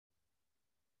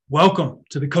Welcome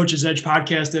to the Coach's Edge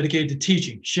podcast dedicated to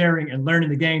teaching, sharing, and learning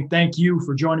the game. Thank you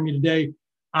for joining me today.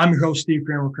 I'm your host, Steve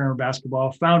Kramer, Kramer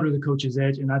Basketball, founder of the Coach's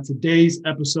Edge. And on today's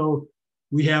episode,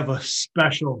 we have a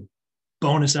special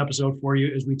bonus episode for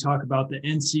you as we talk about the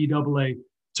NCAA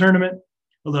tournament,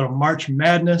 a little March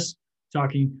Madness,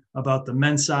 talking about the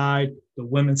men's side, the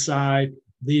women's side,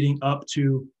 leading up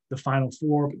to the Final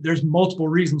Four. There's multiple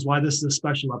reasons why this is a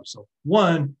special episode.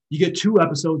 One, you get 2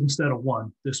 episodes instead of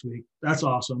 1 this week. That's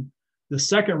awesome. The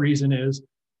second reason is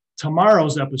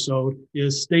tomorrow's episode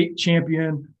is state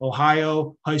champion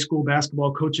Ohio High School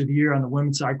Basketball Coach of the Year on the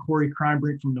women's side, Corey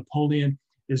Kreinbrink from Napoleon,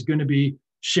 is going to be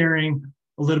sharing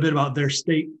a little bit about their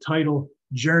state title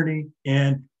journey.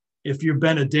 And if you've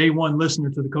been a day one listener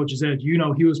to the Coach's Edge, you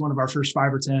know he was one of our first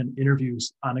 5 or 10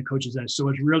 interviews on the Coach's Edge. So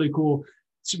it's really cool.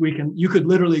 So you could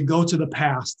literally go to the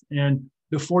past, and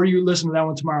before you listen to that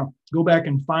one tomorrow, go back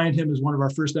and find him as one of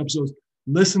our first episodes.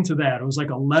 Listen to that. It was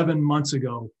like 11 months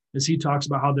ago as he talks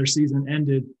about how their season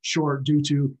ended short due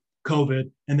to COVID,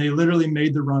 and they literally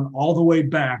made the run all the way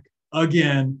back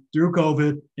again through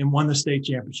COVID and won the state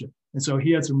championship. And so he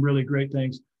had some really great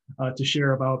things to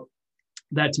share about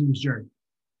that team's journey.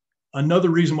 Another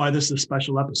reason why this is a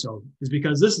special episode is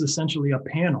because this is essentially a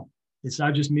panel. It's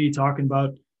not just me talking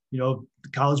about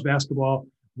college basketball.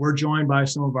 We're joined by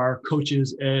some of our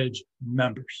Coach's Edge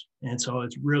members. And so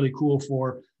it's really cool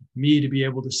for me to be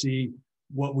able to see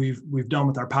what we've done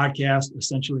with our podcast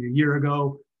essentially a year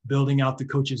ago, building out the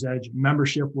Coach's Edge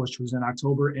membership, which was in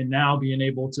October, and now being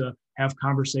able to have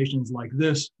conversations like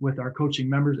this with our coaching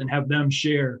members and have them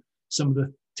share some of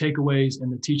the takeaways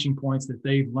and the teaching points that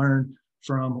they've learned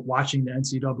from watching the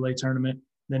NCAA tournament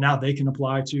that now they can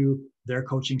apply to their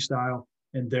coaching style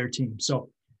and their team. So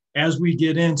as we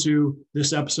get into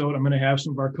this episode, I'm going to have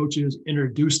some of our coaches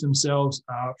introduce themselves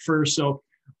first. So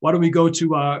why don't we go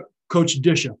to Coach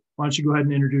Disha? Why don't you go ahead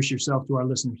and introduce yourself to our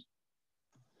listeners?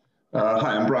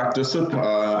 Hi, I'm Brock Dissop.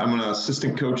 I'm an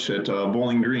assistant coach at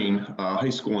Bowling Green High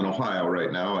School in Ohio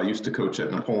right now. I used to coach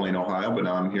at Napoleon, Ohio, but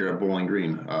now I'm here at Bowling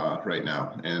Green right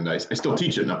now. And I still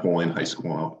teach at Napoleon High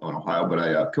School in Ohio, but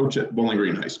I coach at Bowling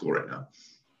Green High School right now.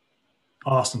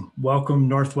 Awesome. Welcome,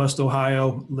 Northwest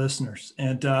Ohio listeners.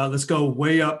 And let's go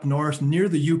way up north near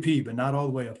the UP, but not all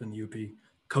the way up in the UP.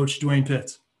 Coach Dwayne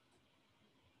Pitts.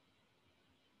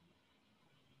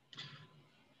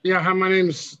 Yeah, hi, my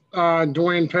name's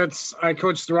Dwayne Pitts. I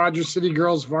coach the Rogers City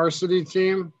Girls varsity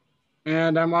team,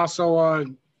 and I'm also a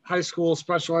high school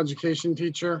special education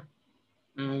teacher.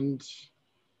 And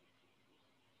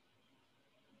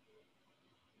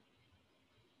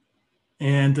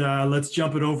let's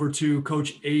jump it over to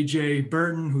Coach AJ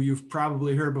Burton, who you've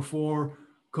probably heard before.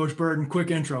 Coach Burton, quick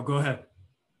intro. Go ahead.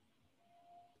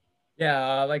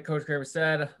 Yeah, like Coach Kramer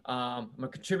said, I'm a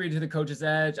contributor to the Coach's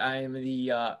Edge. I am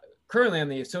currently I'm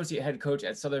the associate head coach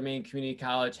at Southern Maine Community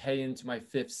College, heading into my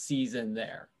 5th season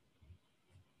there.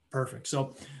 Perfect.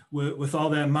 So with all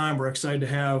that in mind, we're excited to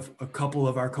have a couple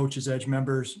of our Coach's Edge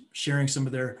members sharing some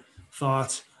of their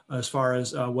thoughts as far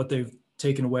as what they've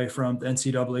taken away from the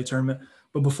NCAA tournament.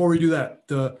 But before we do that,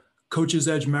 the Coach's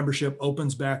Edge membership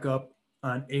opens back up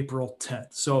on April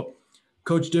 10th. So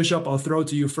Coach Dishup, I'll throw it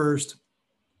to you first.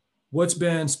 What's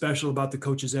been special about the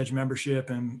Coach's Edge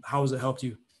membership and how has it helped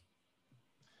you?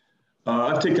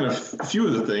 I've taken a few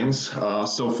of the things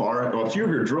so far. A few of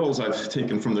your drills I've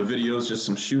taken from the videos, just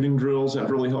some shooting drills have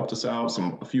really helped us out.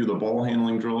 A few of the ball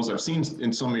handling drills I've seen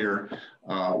in some of your,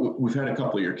 we've had a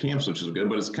couple of your camps, which is good,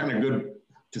 but it's kind of good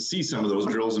to see some of those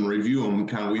drills and review them.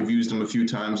 We've used them a few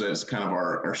times as kind of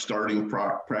our starting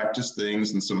practice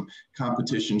things and some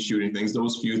competition shooting things,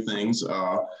 those few things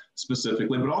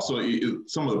specifically, but also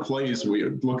some of the plays,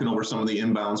 we're looking over some of the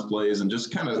inbounds plays and just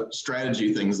kind of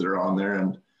strategy things that are on there.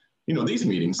 And, these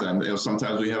meetings, and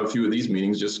sometimes we have a few of these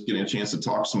meetings, just getting a chance to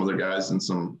talk to some other guys and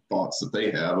some thoughts that they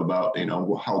have about,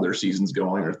 how their season's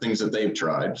going or things that they've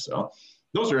tried. So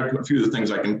those are a few of the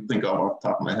things I can think of off the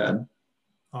top of my head.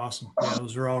 Awesome. Yeah,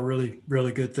 those are all really,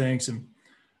 really good things. And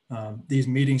these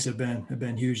meetings have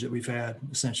been huge that we've had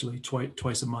essentially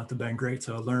twice a month. Have been great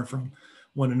to learn from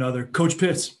one another. Coach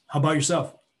Pitts, how about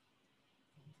yourself?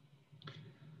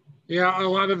 Yeah, a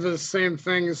lot of the same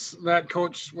things that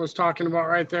Coach was talking about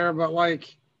right there. But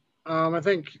I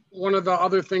think one of the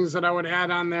other things that I would add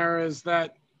on there is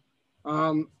that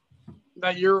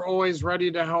that you're always ready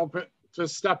to help it, to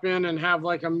step in and have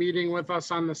like a meeting with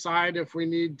us on the side if we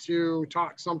need to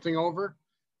talk something over.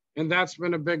 And that's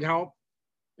been a big help.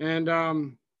 And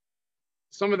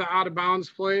some of the out of bounds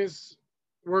plays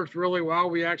worked really well.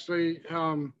 We actually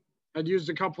I'd used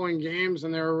a couple in games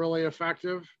and they were really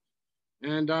effective.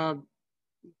 And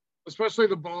especially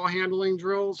the ball handling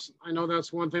drills. I know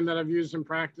that's one thing that I've used in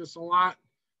practice a lot,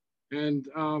 and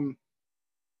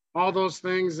all those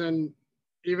things, and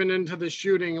even into the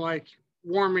shooting, like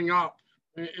warming up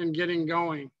and getting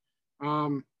going.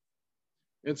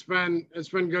 It's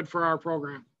been good for our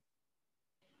program.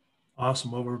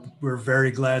 Awesome. Well, we're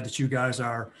very glad that you guys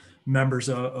are members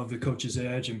of the Coach's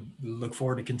Edge, and we look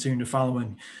forward to continuing to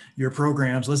following your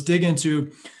programs. Let's dig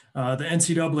into the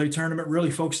NCAA tournament,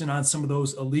 really focusing on some of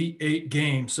those Elite Eight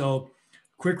games. So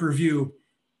quick review: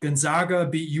 Gonzaga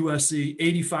beat USC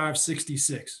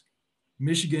 85-66.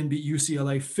 Michigan beat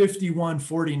UCLA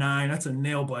 51-49. That's a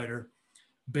nail biter.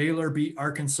 Baylor beat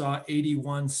Arkansas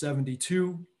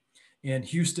 81-72. And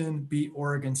Houston beat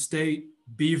Oregon State.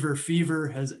 Beaver Fever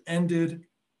has ended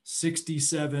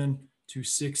 67-61.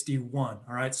 All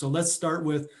right, so let's start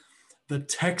with the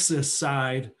Texas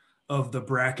side of the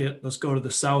bracket. Let's go to the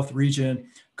South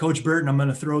region. Coach Burton, I'm going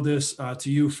to throw this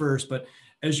to you first, but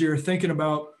as you're thinking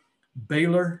about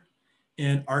Baylor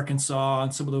and Arkansas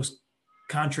and some of those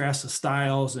contrasts of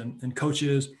styles and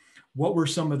coaches, what were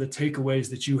some of the takeaways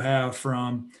that you have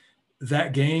from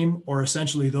that game, or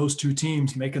essentially those two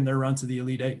teams making their run to the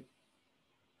Elite Eight?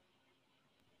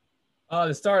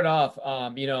 To start off,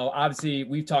 obviously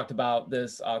we've talked about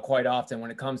this quite often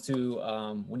when it comes to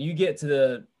when you get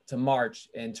to March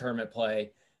in tournament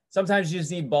play. Sometimes you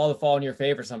just need ball to fall in your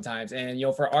favor sometimes. And,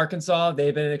 for Arkansas,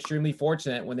 they've been extremely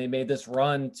fortunate when they made this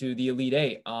run to the Elite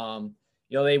Eight.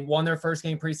 They won their first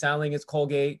game pretty soundly against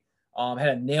Colgate, had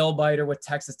a nail biter with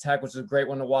Texas Tech, which was a great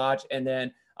one to watch. And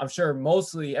then I'm sure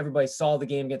mostly everybody saw the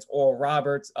game against Oral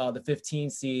Roberts, the 15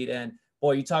 seed. And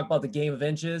boy, you talk about the game of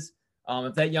inches.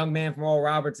 If that young man from Oral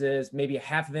Roberts is maybe a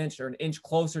half of inch or an inch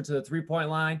closer to the 3-point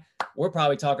line, we're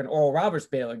probably talking Oral Roberts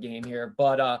Baylor game here.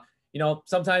 But,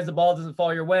 sometimes the ball doesn't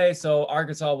fall your way. So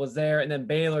Arkansas was there, and then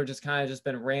Baylor just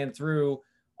been ran through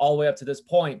all the way up to this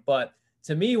point. But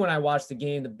to me, when I watched the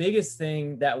game, the biggest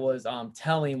thing that was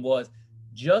telling was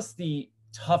just the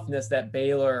toughness that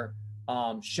Baylor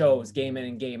shows game in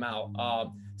and game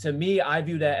out. To me, I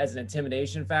view that as an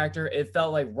intimidation factor. It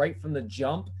felt like right from the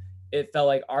jump, it felt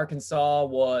like Arkansas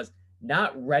was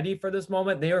not ready for this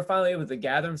moment. They were finally able to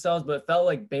gather themselves, but it felt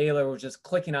like Baylor was just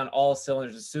clicking on all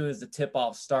cylinders as soon as the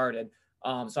tip-off started.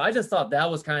 So I just thought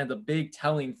that was kind of the big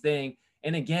telling thing.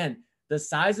 And again, the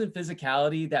size and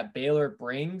physicality that Baylor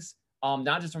brings,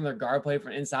 not just from their guard play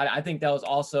from inside, I think that was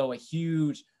also a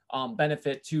huge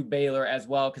benefit to Baylor as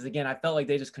well. Because again, I felt like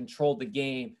they just controlled the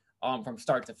game from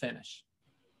start to finish.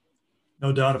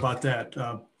 No doubt about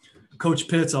that. Coach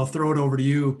Pitts, I'll throw it over to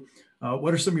you.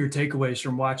 What are some of your takeaways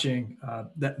from watching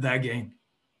that game?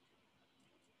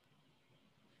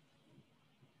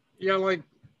 Yeah, like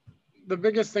the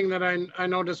biggest thing that I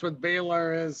noticed with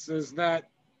Baylor is that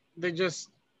they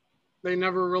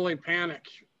never really panic.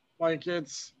 Like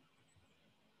it's,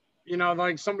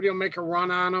 like somebody will make a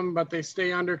run on them, but they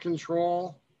stay under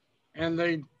control, and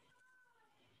they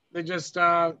just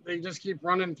keep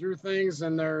running through things,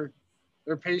 and they're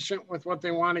patient with what they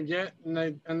want to get, and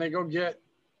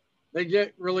they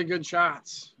get really good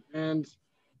shots. And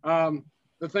the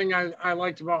thing I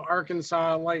liked about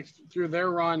Arkansas, like through their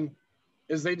run,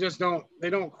 is they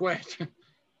don't quit.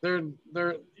 they're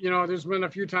there's been a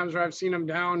few times where I've seen them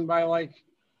down by like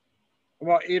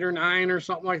about 8 or 9 or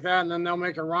something like that, and then they'll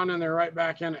make a run and they're right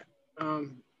back in it.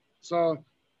 So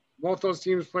both those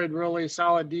teams played really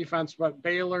solid defense, but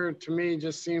Baylor to me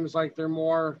just seems like they're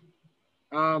more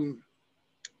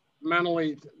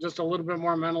mentally, just a little bit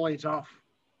more mentally tough.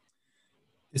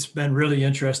 It's been really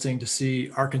interesting to see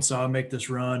Arkansas make this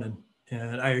run,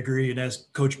 and I agree. And as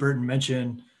Coach Burton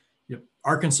mentioned,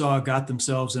 Arkansas got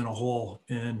themselves in a hole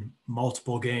in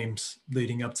multiple games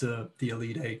leading up to the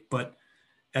Elite Eight. But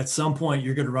at some point,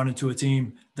 you're going to run into a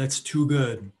team that's too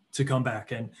good to come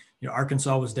back. And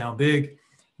Arkansas was down big.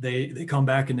 They come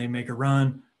back and they make a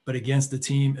run. But against the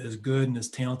team as good and as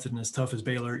talented and as tough as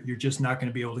Baylor, you're just not going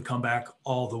to be able to come back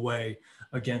all the way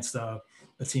against a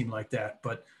team like that.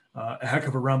 But a heck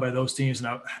of a run by those teams.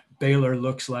 Now, Baylor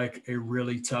looks like a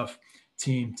really tough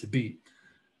team to beat.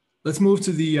 Let's move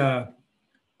to the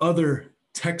other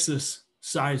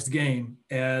Texas-sized game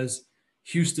as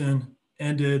Houston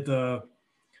ended the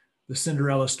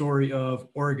Cinderella story of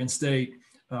Oregon State,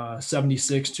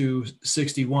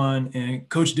 76-61. And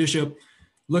Coach Bishop,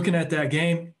 looking at that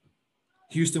game,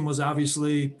 Houston was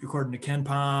obviously, according to Ken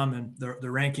Pom and the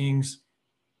rankings,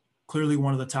 clearly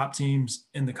one of the top teams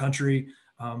in the country.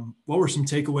 What were some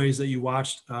takeaways that you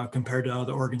watched compared to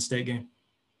the Oregon State game?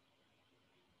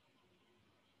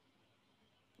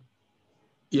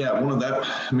 Yeah,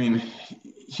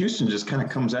 Houston just kind of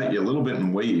comes at you a little bit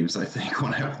in waves, I think,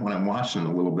 when I'm watching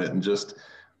a little bit, and just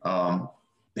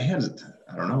They had,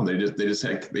 I don't know,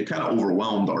 they kind of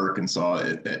overwhelmed Arkansas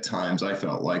at times, I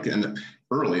felt like. And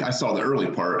I saw the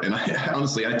early part, and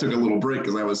honestly, I took a little break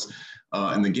because I was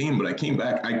in the game, but I came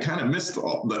back. I kind of missed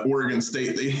the Oregon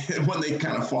State when they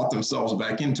kind of fought themselves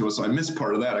back into it. So I missed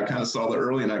part of that. I kind of saw the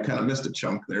early, and I kind of missed a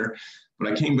chunk there.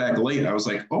 But I came back late. I was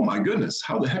like, oh my goodness,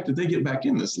 how the heck did they get back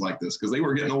in this like this? Because they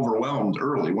were getting overwhelmed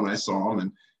early when I saw them,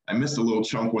 and I missed a little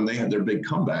chunk when they had their big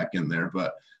comeback in there.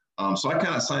 But so I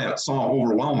kind of saw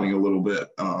overwhelming a little bit,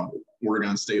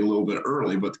 Oregon State a little bit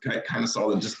early, but I kind of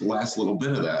saw just the last little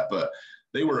bit of that. But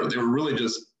they were really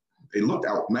just, they looked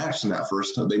outmatched in that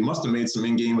first time. They must have made some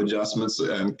in-game adjustments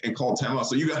and called timeout.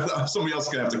 So somebody else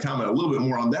gonna have to comment a little bit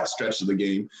more on that stretch of the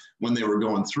game when they were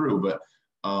going through. But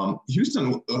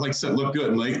Houston, like I said, looked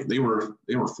good, and they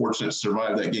were fortunate to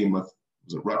survive that game with,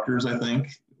 was it Rutgers, I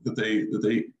think, that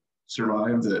they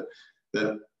survived.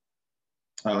 That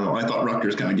I don't know. I thought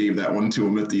Rutgers kind of gave that one to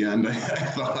them at the end. I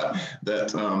thought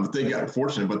that they got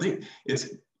fortunate, but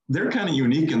they're kind of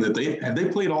unique in that they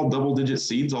played all double-digit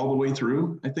seeds all the way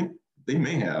through. I think they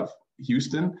may have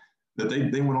Houston, that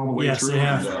they went all the way through.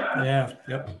 Yes, they have. Yeah.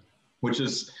 Yep.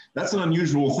 That's an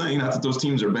unusual thing. Not that those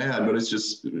teams are bad, but it's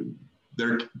just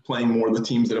they're playing more of the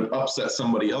teams that have upset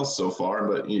somebody else so far.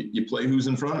 But you play who's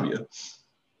in front of you.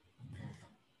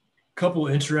 Couple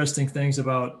of interesting things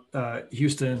about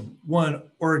Houston. One,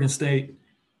 Oregon State,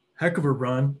 heck of a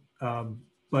run,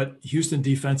 but Houston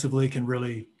defensively can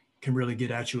really get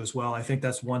at you as well. I think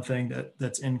that's one thing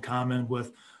that's in common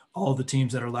with all the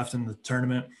teams that are left in the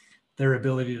tournament, their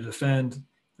ability to defend.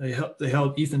 They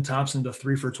held Ethan Thompson to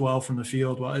 3 for 12 from the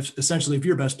field. Well, essentially, if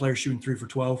your best player shooting 3 for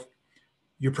 12,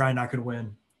 you're probably not going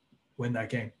to win that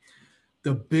game.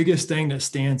 The biggest thing that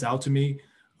stands out to me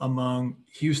among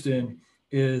Houston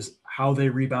is how they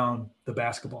rebound the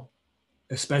basketball,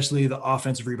 especially the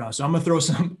offensive rebound. So I'm gonna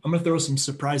throw some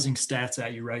surprising stats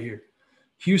at you right here.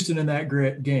 Houston in that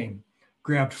game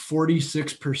grabbed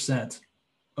 46%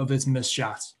 of its missed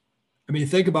shots. I mean,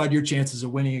 think about your chances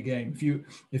of winning a game.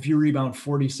 If you rebound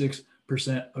 46%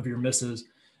 of your misses,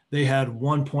 they had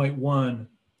 1.1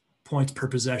 points per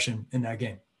possession in that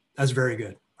game. That's very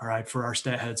good. All right, for our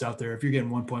stat heads out there, if you're getting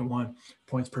 1.1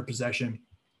 points per possession,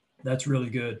 that's really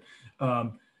good.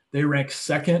 They rank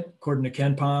second, according to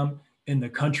KenPom, in the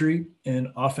country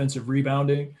in offensive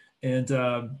rebounding. And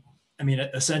I mean,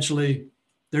 essentially,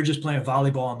 they're just playing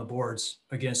volleyball on the boards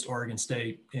against Oregon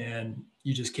State, and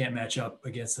you just can't match up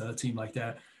against a team like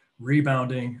that.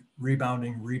 Rebounding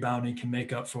can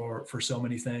make up for so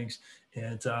many things.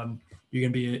 And you're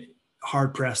going to be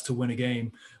hard pressed to win a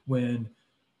game when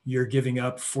you're giving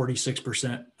up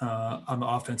 46% on the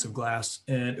offensive glass.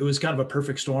 And it was kind of a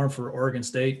perfect storm for Oregon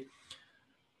State.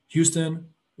 Houston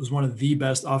was one of the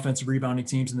best offensive rebounding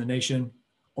teams in the nation.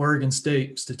 Oregon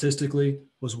State, statistically,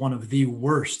 was one of the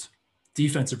worst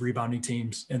defensive rebounding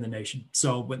teams in the nation.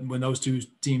 So when those two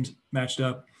teams matched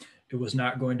up, it was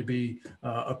not going to be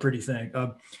a pretty thing.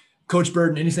 Coach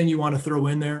Burden, anything you want to throw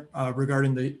in there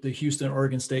regarding the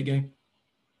Houston-Oregon State game?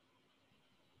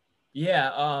 Yeah,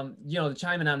 to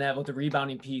chime in on that with the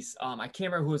rebounding piece, I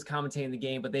can't remember who was commentating the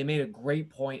game, but they made a great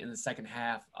point in the second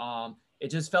half. It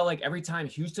just felt like every time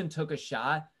Houston took a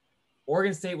shot,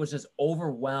 Oregon State was just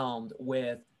overwhelmed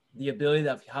with the ability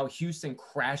of how Houston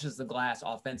crashes the glass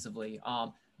offensively.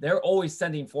 They're always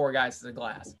sending 4 guys to the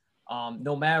glass,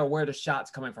 no matter where the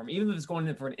shot's coming from. Even if it's going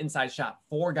in for an inside shot,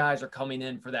 4 guys are coming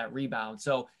in for that rebound.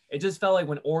 So it just felt like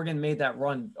when Oregon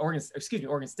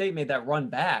State made that run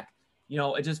back,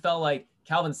 it just felt like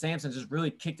Calvin Sampson just really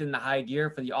kicked into high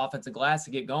gear for the offensive glass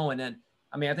to get going. And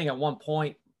I mean, I think at one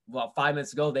point, about 5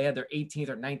 minutes ago, they had their 18th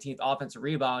or 19th offensive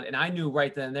rebound. And I knew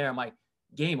right then and there, I'm like,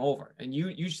 game over. And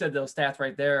you said those stats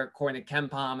right there, according to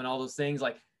KenPom and all those things.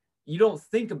 Like, you don't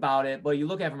think about it, but you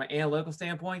look at it from an analytical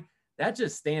standpoint, that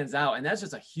just stands out. And that's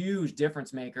just a huge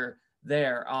difference maker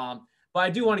there. But I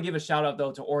do want to give a shout out,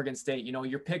 though, to Oregon State.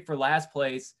 Your pick for last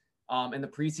place in the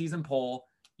preseason poll,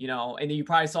 and you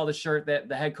probably saw the shirt that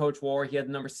the head coach wore. He had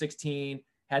the number 16,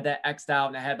 had that X'd out,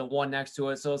 and it had the 1 next to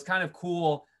it. So it's kind of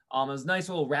cool. It was a nice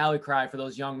little rally cry for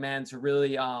those young men to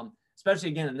really, especially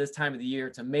again in this time of the year,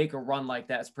 to make a run like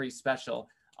that is pretty special.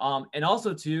 And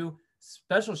also, too,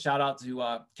 special shout out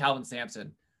to Calvin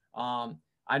Sampson.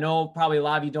 I know probably a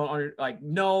lot of you don't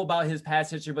know about his past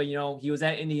history, but he was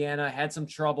at Indiana, had some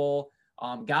trouble,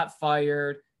 got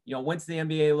fired, went to the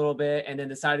NBA a little bit, and then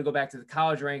decided to go back to the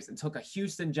college ranks and took a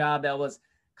Houston job that was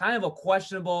kind of a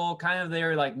questionable, kind of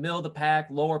their like middle of the pack,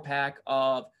 lower pack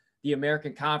of the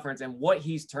American Conference. And what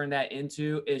he's turned that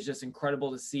into is just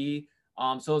incredible to see.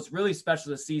 So it's really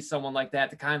special to see someone like that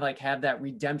to kind of like have that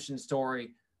redemption story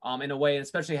in a way, and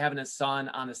especially having a son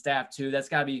on the staff too. That's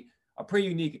got to be a pretty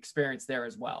unique experience there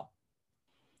as well.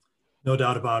 No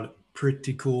doubt about it.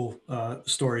 Pretty cool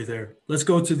story there. Let's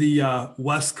go to the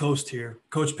West Coast here.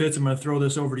 Coach Pitts, I'm going to throw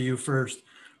this over to you first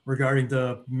regarding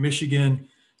the Michigan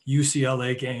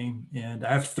UCLA game. And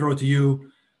I have to throw it to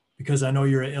you because I know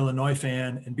you're an Illinois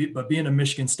fan, but being a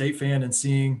Michigan State fan and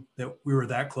seeing that we were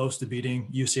that close to beating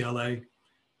UCLA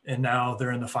and now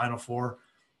they're in the Final Four,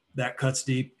 that cuts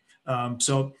deep.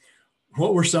 So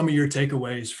what were some of your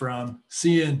takeaways from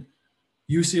seeing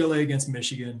UCLA against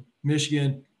Michigan?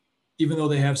 Michigan, even though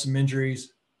they have some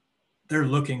injuries, they're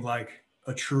looking like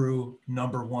a true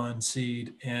number one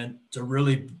seed, and to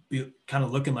really be kind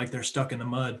of looking like they're stuck in the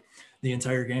mud the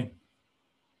entire game.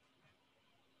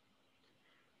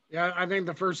 Yeah, I think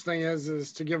the first thing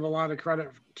is to give a lot of credit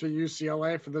to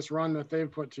UCLA for this run that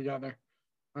they've put together.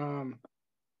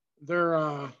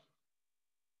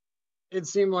 It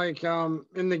seemed like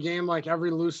in the game, like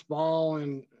every loose ball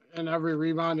and every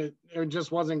rebound, it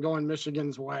just wasn't going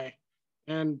Michigan's way.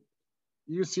 And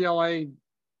UCLA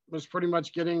was pretty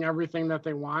much getting everything that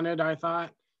they wanted, I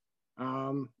thought.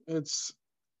 I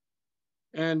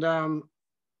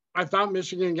thought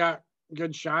Michigan got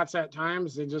good shots at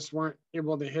times. They just weren't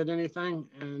able to hit anything.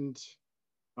 And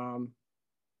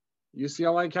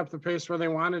UCLA kept the pace where they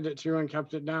wanted it to and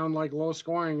kept it down like low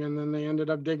scoring. And then they ended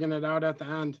up digging it out at the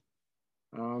end.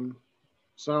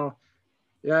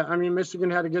 Yeah, I mean, Michigan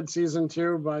had a good season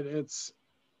too, but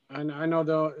I know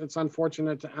though it's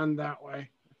unfortunate to end that way.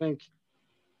 I think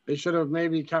they should have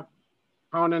maybe kept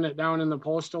pounding it down in the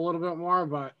post a little bit more,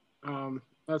 but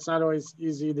that's not always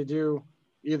easy to do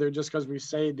either. Just because we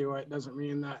say do it doesn't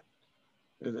mean that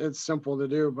it's simple to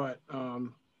do. But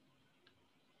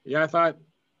yeah, I thought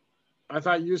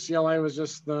UCLA was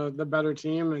just the better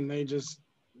team, and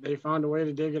they found a way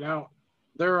to dig it out.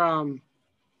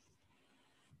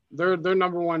 Their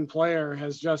number one player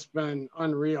has just been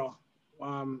unreal.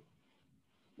 I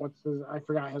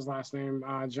forgot his last name,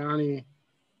 Johnny,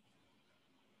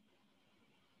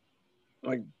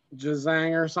 like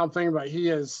Jazang or something, but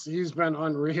he's been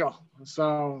unreal.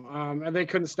 So, and they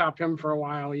couldn't stop him for a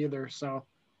while either. So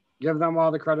give them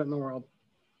all the credit in the world.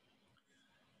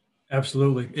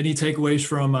 Absolutely. Any takeaways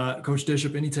from Coach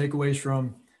Bishop? Any takeaways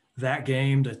from that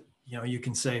game that, you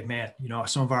can say, man,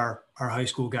 some of our high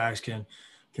school guys can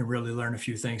really learn a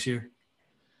few things here?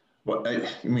 Well, I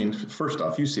mean, first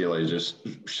off, UCLA just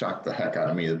shocked the heck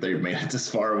out of me that they made it this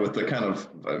far with the kind of,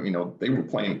 they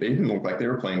didn't look like they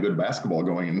were playing good basketball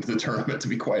going into the tournament, to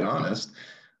be quite honest.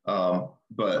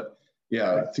 But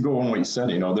yeah, to go on what you said,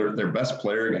 their best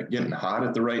player getting hot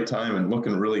at the right time and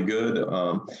looking really good.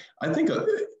 I think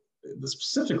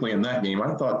specifically in that game,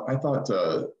 I thought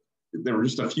there were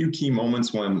just a few key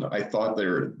moments when I thought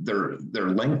their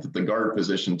length at the guard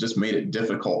position just made it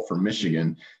difficult for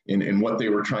Michigan in what they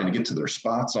were trying to get to their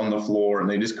spots on the floor, and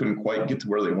they just couldn't quite get to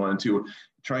where they wanted to.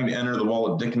 Trying to enter the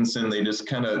wall of Dickinson,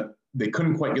 they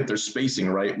couldn't quite get their spacing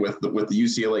right with the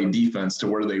UCLA defense to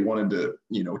where they wanted to,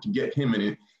 to get him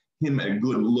a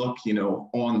good look,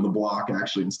 on the block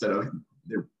actually, instead of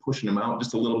they're pushing him out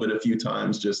just a few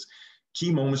times, just key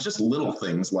moments, just little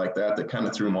things like that kind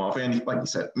of threw them off. And like you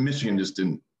said, Michigan just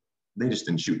didn't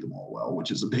shoot the ball well,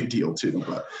 which is a big deal too.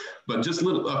 But just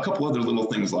a couple other little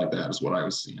things like that is what I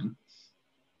was seeing.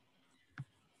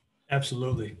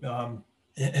 Absolutely.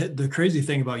 The crazy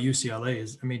thing about UCLA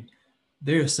is,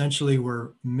 they essentially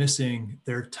were missing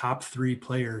their top three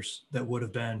players that would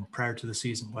have been prior to the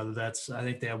season, whether that's, I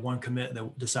think they had one commit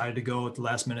that decided to go at the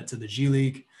last minute to the G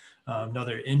League.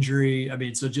 Another injury.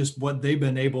 So just what they've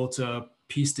been able to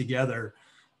piece together.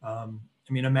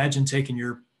 Imagine taking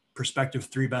your prospective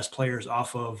three best players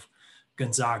off of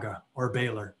Gonzaga or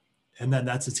Baylor, and then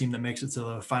that's a team that makes it to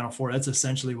the Final Four. That's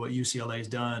essentially what UCLA has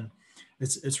done.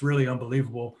 It's really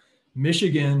unbelievable.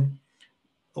 Michigan,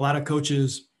 a lot of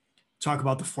coaches talk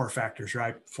about the four factors,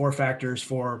 right? Four factors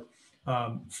for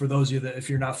those of you that, if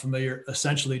you're not familiar,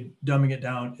 essentially dumbing it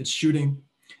down, it's shooting,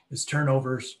 it's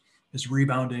turnovers, it's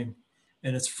rebounding,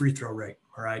 and it's free throw rate.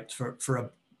 All right. For a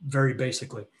very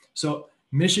basically. So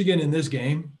Michigan in this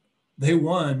game, they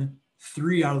won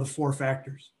 3 out of the 4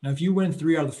 factors. Now, if you win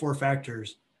 3 out of the 4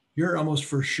 factors, you're almost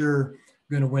for sure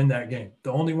going to win that game.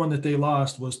 The only one that they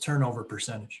lost was turnover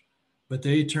percentage, but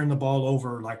they turned the ball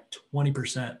over like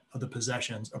 20% of the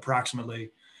possessions,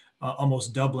 approximately,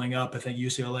 almost doubling up. I think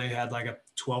UCLA had like a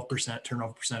 12%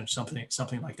 turnover percentage,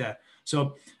 something like that.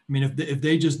 So, if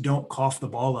they just don't cough the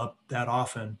ball up that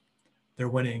often, they're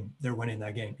winning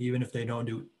that game. Even if they don't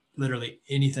do literally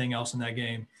anything else in that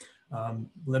game,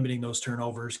 limiting those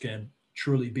turnovers can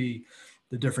truly be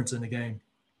the difference in the game.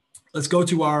 Let's go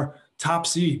to our top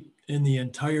seed, in the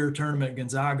entire tournament,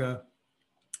 Gonzaga,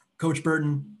 Coach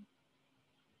Burton,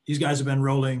 these guys have been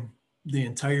rolling the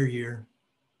entire year.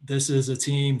 This is a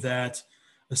team that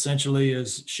essentially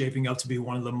is shaping up to be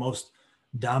one of the most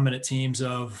dominant teams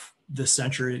of this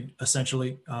century,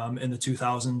 essentially, in the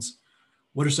 2000s.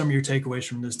 What are some of your takeaways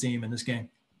from this team in this game?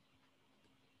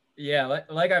 Yeah,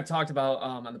 like I've talked about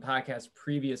on the podcast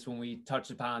previous when we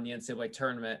touched upon the NCAA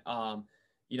tournament,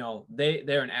 you know,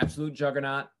 they're an absolute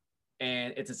juggernaut,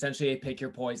 and it's essentially a pick your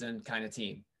poison kind of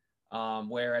team.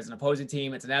 Whereas an opposing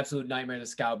team, it's an absolute nightmare to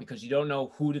scout because you don't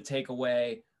know who to take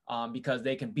away because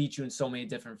they can beat you in so many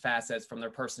different facets from their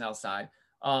personnel side.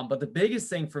 But the biggest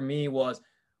thing for me was,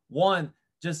 one,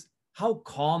 just how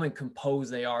calm and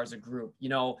composed they are as a group. You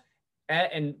know,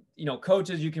 and you know,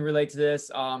 coaches, you can relate to this.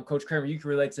 Coach Kramer, you can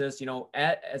relate to this. You know,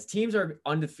 as teams are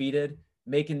undefeated,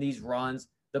 making these runs,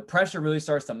 the pressure really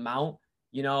starts to mount.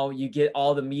 You know, you get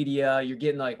all the media, you're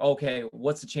getting like, okay,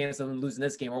 what's the chance of them losing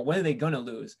this game, or when are they going to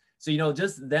lose? So, you know,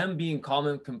 just them being calm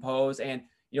and composed. And,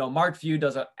 you know, Mark Few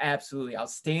does an absolutely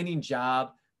outstanding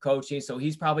job coaching. So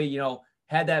he's probably, you know,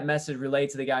 had that message relayed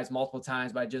to the guys multiple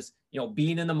times by just, you know,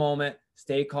 being in the moment,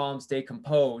 stay calm, stay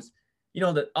composed. You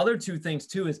know, the other two things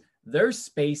too is their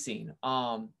spacing.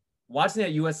 Watching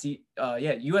that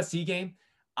USC game,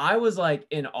 I was like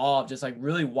in awe of just like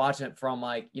really watching it from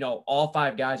like, you know, all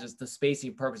five guys, just the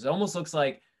spacing purpose. It almost looks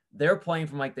like they're playing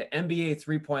from like the NBA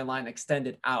 3-point line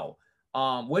extended out,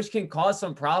 which can cause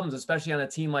some problems, especially on a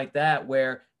team like that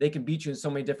where they can beat you in so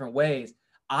many different ways.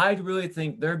 I really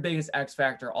think their biggest X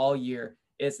factor all year,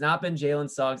 it's not been Jalen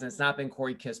Suggs and it's not been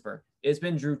Corey Kispert. It's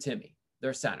been Drew Timme,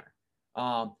 their center.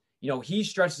 You know, he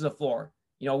stretches the floor.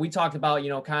 You know, we talked about, you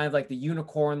know, kind of like the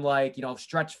unicorn, like, you know,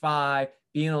 stretch five,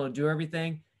 being able to do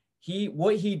everything.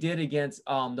 What he did against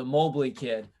the Mobley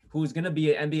kid, who's going to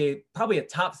be an NBA, probably a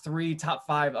top 3, top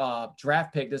 5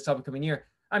 draft pick this upcoming year.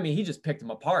 I mean, he just picked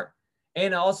him apart.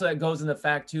 And also that goes in the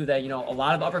fact too, that, you know, a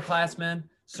lot of upperclassmen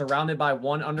surrounded by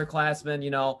one underclassman,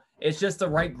 you know, it's just the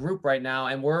right group right now.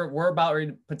 And we're about ready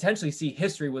to potentially see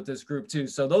history with this group too.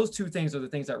 So those two things are the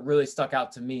things that really stuck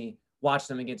out to me, watch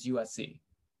them against USC.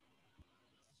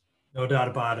 No doubt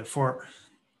about it.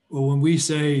 When we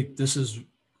say this is,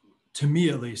 to me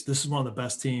at least, this is one of the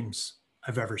best teams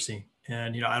I've ever seen.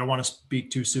 And, you know, I don't want to speak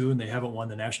too soon. They haven't won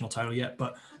the national title yet,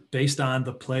 but based on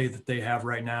the play that they have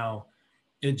right now,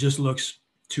 it just looks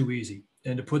too easy.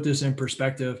 And to put this in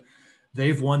perspective,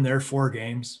 they've won their 4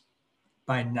 games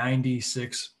by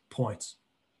 96 points.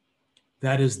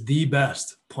 That is the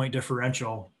best point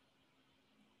differential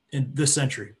in this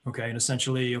century. Okay. And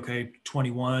essentially,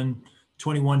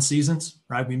 21 seasons,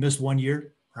 right? We missed 1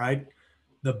 year, right?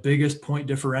 The biggest point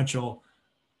differential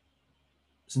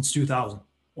since 2000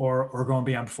 or going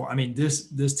beyond before. I mean,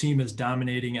 this team is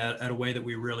dominating at a way that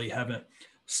we really haven't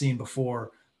seen before.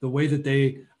 The way that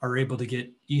they are able to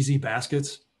get easy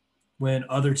baskets when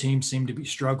other teams seem to be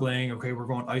struggling. Okay, we're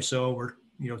going ISO, we're,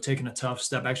 you know, taking a tough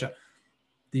step back shot.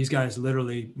 These guys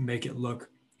literally make it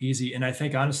look easy. And I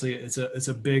think honestly, it's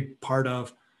a big part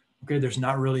of, okay, there's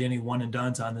not really any one and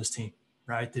dones on this team,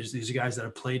 right? There's these guys that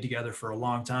have played together for a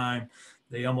long time.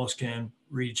 They almost can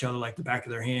read each other like the back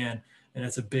of their hand. And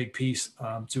it's a big piece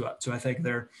to I think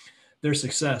their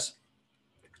success.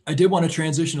 I did want to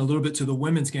transition a little bit to the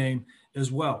women's game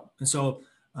as well. And so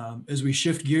as we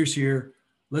shift gears here,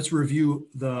 let's review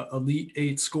the Elite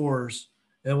 8 scores.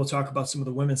 Then we'll talk about some of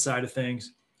the women's side of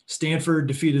things. Stanford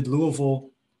defeated Louisville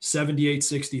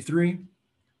 78-63.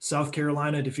 South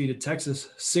Carolina defeated Texas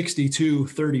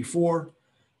 62-34.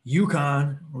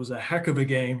 UConn was a heck of a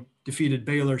game, defeated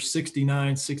Baylor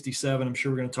 69-67. I'm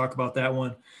sure we're going to talk about that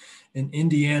one. And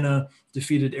Indiana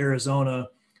defeated Arizona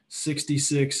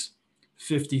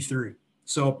 66-53.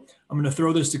 So I'm going to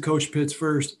throw this to Coach Pitts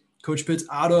first. Coach Pitts,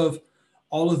 out of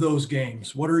all of those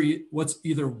games, what's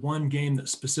either one game that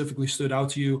specifically stood out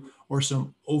to you or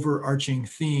some overarching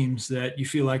themes that you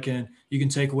feel like you can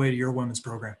take away to your women's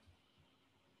program?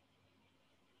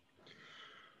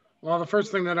 Well, the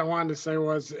first thing that I wanted to say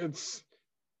was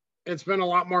it's been a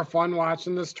lot more fun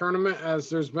watching this tournament as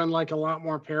there's been like a lot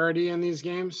more parity in these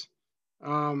games.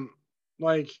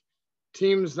 Like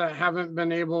teams that haven't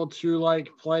been able to like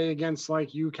play against like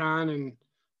UConn and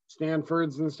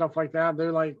Stanford's and stuff like that,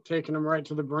 they're like taking them right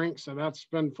to the brink. So that's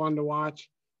been fun to watch.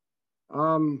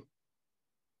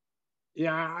 Yeah,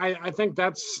 I think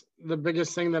that's the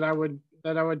biggest thing that I would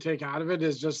take out of it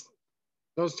is just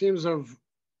those teams have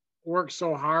worked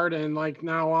so hard, and like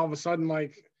now all of a sudden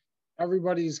like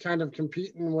everybody's kind of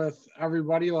competing with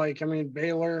everybody. Like, I mean,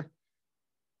 Baylor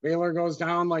goes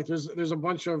down. Like there's a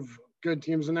bunch of good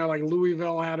teams in there. Like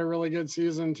Louisville had a really good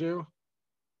season too.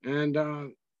 And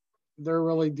they're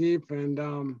really deep.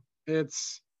 And I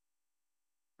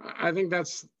think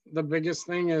that's the biggest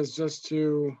thing, is just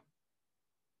to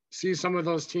see some of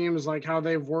those teams, like how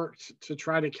they've worked to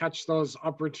try to catch those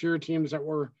upper tier teams that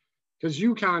were, because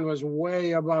UConn was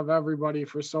way above everybody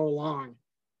for so long.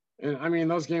 And I mean,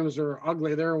 those games are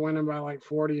ugly. They're winning by like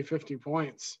 40, 50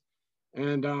 points.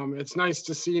 And it's nice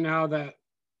to see now that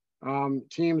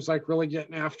teams like really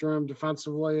getting after them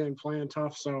defensively and playing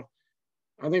tough. So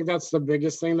I think that's the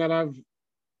biggest thing that I've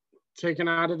taken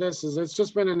out of this, is it's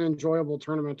just been an enjoyable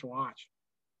tournament to watch.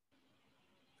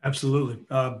 Absolutely.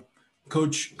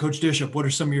 Coach Dishup, what are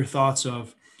some of your thoughts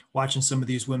of watching some of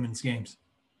these women's games?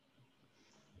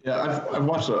 Yeah, I've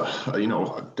watched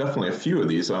definitely a few of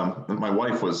these. My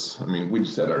wife was, we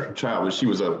just had our child, but she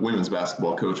was a women's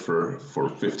basketball coach for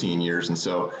 15 years. And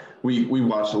so we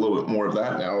watch a little bit more of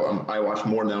that now. I watch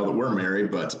more now that we're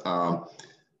married, but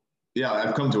yeah,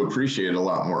 I've come to appreciate it a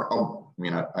lot more.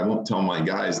 I won't tell my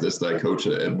guys this, that I coach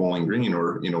at Bowling Green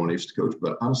or, when I used to coach,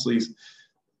 but honestly,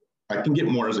 I can get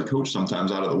more as a coach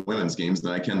sometimes out of the women's games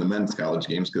than I can the men's college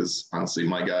games, because honestly,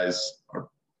 my guys are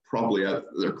probably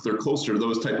they're closer to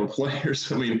those type of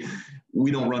players.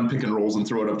 We don't run pick and rolls and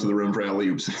throw it up to the rim for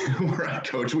alley-oops where I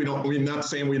coach. Not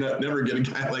saying we never get a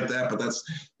guy like that, but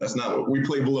that's not what we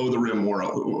play. Below the rim more,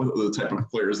 the type of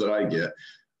players that I get,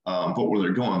 but where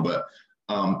they're going. But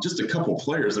just a couple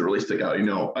players that really stick out.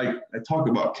 I talk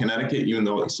about Connecticut, even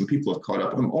though some people have caught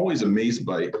up. I'm always amazed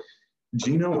by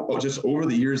Gino. Just over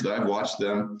the years that I've watched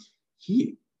them,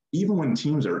 even when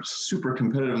teams are super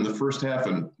competitive in the first half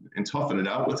and toughing it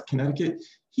out with Connecticut,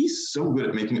 he's so good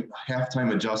at making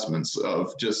halftime adjustments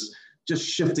of just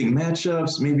shifting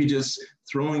matchups, maybe just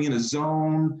throwing in a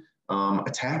zone,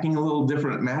 attacking a little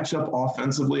different matchup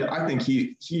offensively. I think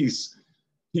he's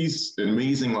an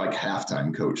amazing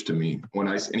halftime coach to me.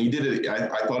 And he did it.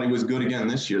 I thought he was good again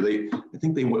this year. I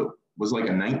think they was like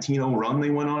a 19-0 run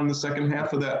they went on in the second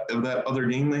half of that other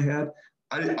game they had.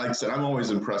 Like I said, I'm always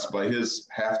impressed by his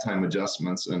halftime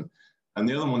adjustments. And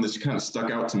the other one that's kind of stuck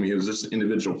out to me was this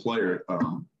individual player,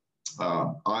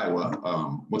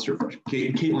 Iowa. What's her first?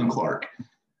 Caitlin Clark.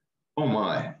 Oh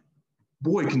my,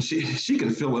 boy, she can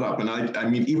fill it up.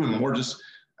 And even more, just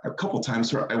a couple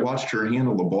times I watched her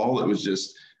handle the ball. It was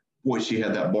just, boy, she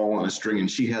had that ball on a string, and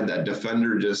she had that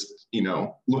defender just,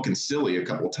 looking silly a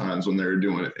couple times when they were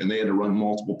doing it, and they had to run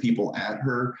multiple people at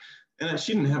her. And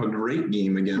she didn't have a great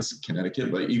game against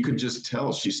Connecticut, but you could just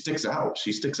tell she sticks out.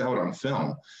 She sticks out on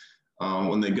film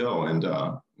when they go. And,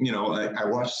 I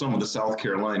watched some of the South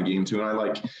Carolina game too, and I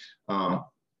like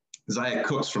Zia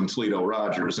Cooks from Toledo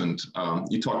Rogers. And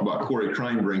you talked about Corey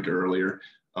Kreinbrink earlier.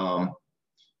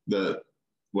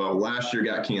 Last year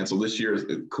got canceled. This year,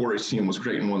 Corey's team was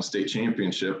great and won state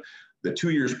championship. The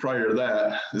 2 years prior to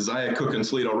that, Zia Cook and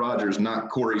Toledo Rogers knocked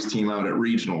Corey's team out at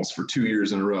regionals for 2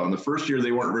 years in a row. And the first year,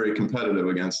 they weren't very competitive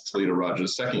against Toledo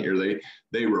Rogers. The second year,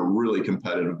 they were really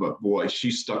competitive. But, boy, she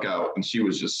stuck out, and she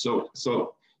was just so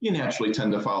you naturally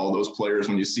tend to follow those players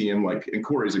when you see them. And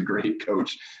Corey's a great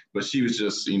coach, but she was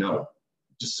just,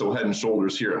 just so head and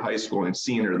shoulders here at high school, and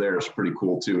seeing her there is pretty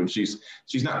cool too. And she's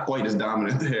not quite as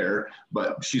dominant there,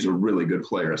 but she's a really good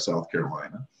player at South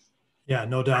Carolina. Yeah,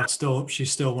 no doubt.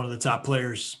 She's still one of the top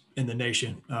players in the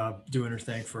nation, doing her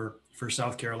thing for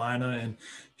South Carolina, and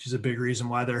she's a big reason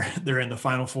why they're in the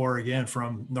Final Four again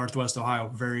from Northwest Ohio.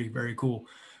 Very, very cool.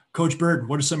 Coach Burton,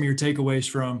 what are some of your takeaways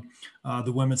from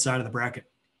the women's side of the bracket?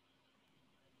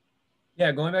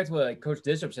 Yeah, going back to what Coach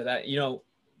Dishup said, that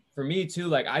for me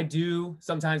too, I do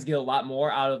sometimes get a lot more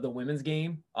out of the women's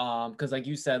game. Cause like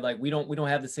you said, we don't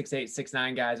have the 6'8",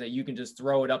 6'9" guys that you can just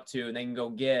throw it up to and they can go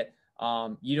get.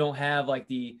 You don't have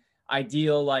the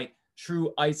ideal,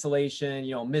 true isolation,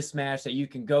 mismatch that you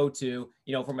can go to,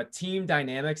 from a team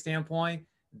dynamic standpoint.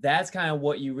 That's kind of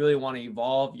what you really want to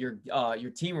evolve your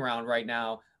team around right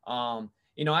now.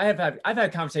 I've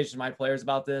had conversations with my players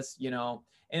about this,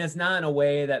 and it's not in a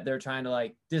way that they're trying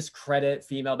to discredit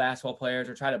female basketball players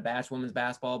or try to bash women's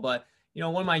basketball. But,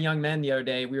 one of my young men the other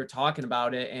day, we were talking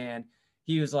about it, and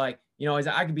he was like, he's like,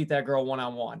 I could beat that girl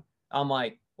one-on-one. I'm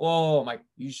like, whoa, I'm like,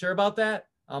 you sure about that?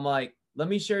 I'm like, let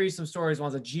me share you some stories.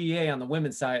 One's a GA on the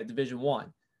women's side at Division I.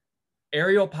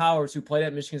 Ariel Powers, who played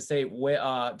at Michigan State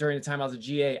during the time I was a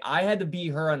GA, I had to beat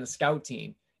her on the scout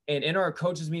team. And in our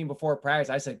coaches meeting before practice,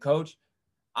 I said, Coach,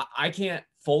 I can't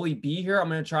fully be here. I'm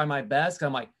going to try my best. 'Cause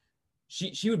I'm like,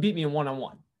 she would beat me in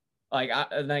one-on-one.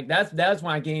 That's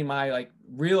when I gained my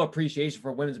real appreciation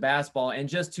for women's basketball. And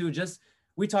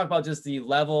we talk about just the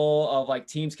level of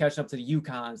teams catching up to the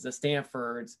UConns, the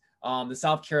Stanfords, the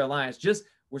South Carolinas. Just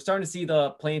we're starting to see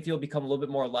the playing field become a little bit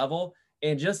more level,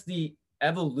 and just the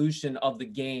evolution of the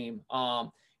game.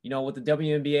 with the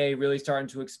WNBA really starting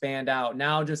to expand out,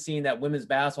 now just seeing that women's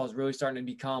basketball is really starting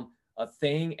to become a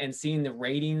thing, and seeing the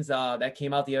ratings that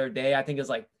came out the other day, I think is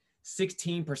like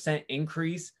 16%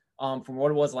 increase from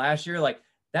what it was last year. Like,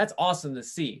 that's awesome to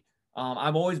see.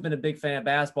 I've always been a big fan of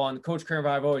basketball, and Coach Kerr and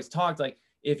I've always talked, like,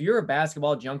 if you're a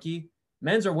basketball junkie,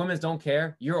 men's or women's don't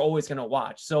care, you're always going to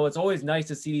watch. So it's always nice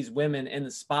to see these women in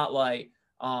the spotlight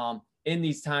in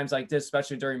these times like this,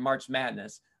 especially during March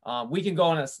Madness. We can go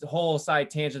on a whole side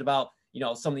tangent about,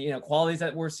 some of the inequalities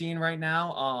that we're seeing right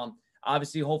now.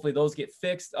 Obviously, hopefully those get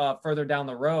fixed further down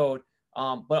the road.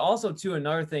 But also, too,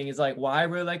 another thing is, like, what I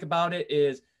really like about it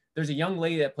is there's a young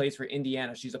lady that plays for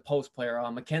Indiana. She's a post player,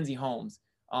 Mackenzie Holmes.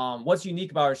 What's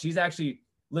unique about her, she's actually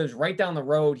lives right down the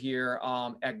road here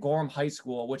at Gorham High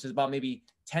School, which is about maybe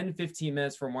 10, 15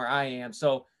 minutes from where I am.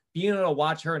 So being able to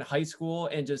watch her in high school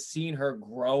and just seeing her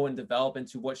grow and develop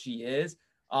into what she is.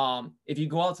 If you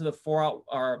go out to the 4-out,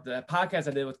 or the podcast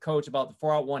I did with Coach about the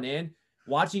 4-out 1-in,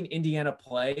 watching Indiana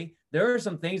play, there are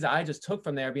some things that I just took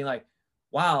from there, being like,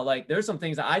 wow, like, there's some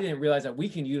things that I didn't realize that we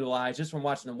can utilize just from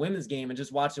watching the women's game and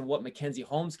just watching what Mackenzie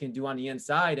Holmes can do on the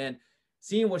inside. And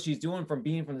seeing what she's doing from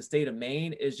being from the state of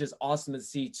Maine is just awesome to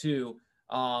see too.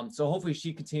 So hopefully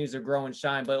she continues to grow and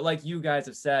shine. But like you guys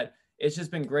have said, it's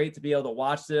just been great to be able to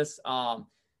watch this. I'm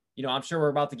sure we're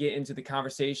about to get into the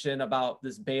conversation about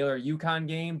this Baylor UConn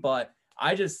game, but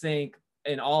I just think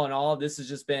in all, this has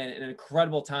just been an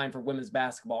incredible time for women's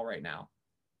basketball right now.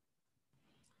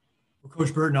 Well,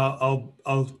 Coach Burton,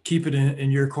 I'll keep it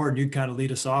in your court, and you kind of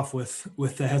lead us off with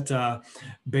that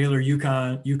Baylor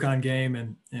UConn game,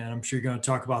 and I'm sure you're going to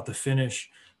talk about the finish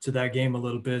to that game a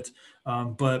little bit.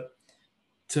 But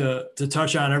to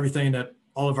touch on everything that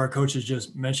all of our coaches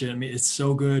just mentioned, I mean, it's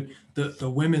so good. The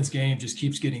women's game just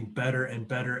keeps getting better and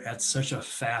better at such a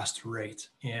fast rate.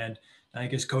 And I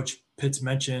guess Coach Pitts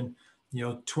mentioned,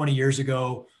 20 years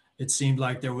ago, it seemed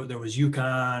like there was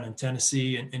UConn and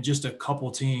Tennessee and just a couple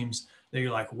teams that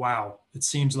you're like, wow, it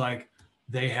seems like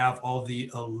they have all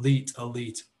the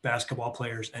elite basketball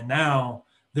players. And now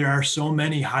there are so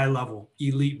many high-level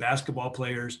elite basketball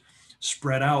players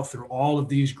spread out through all of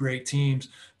these great teams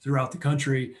throughout the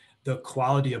country. The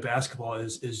quality of basketball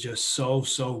is just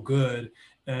so good.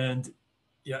 And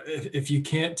yeah, if you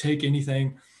can't take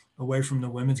anything away from the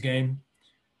women's game,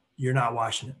 you're not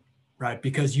watching it. Right,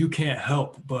 because you can't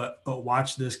help but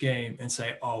watch this game and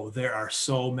say, oh, there are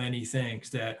so many things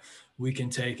that we can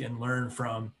take and learn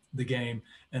from the game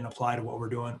and apply to what we're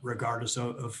doing, regardless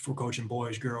of if we're coaching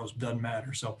boys, girls, doesn't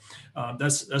matter. So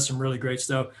that's some really great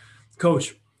stuff.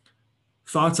 Coach,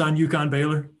 thoughts on UConn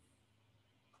Baylor?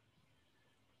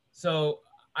 So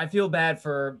I feel bad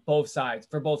for both sides,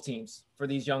 for both teams, for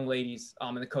these young ladies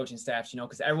and the coaching staffs,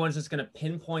 because everyone's just going to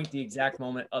pinpoint the exact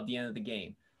moment of the end of the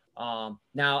game.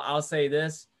 Now I'll say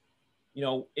this,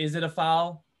 is it a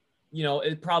foul?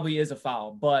 It probably is a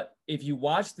foul, but if you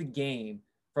watch the game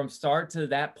from start to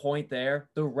that point there,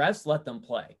 the refs let them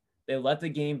play. They let the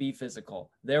game be physical.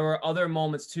 There were other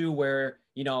moments too, where,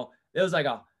 it was like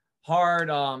a hard,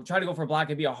 try to go for a block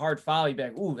and be a hard foul. You'd be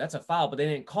like, ooh, that's a foul, but they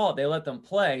didn't call it. They let them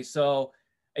play. So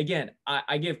again,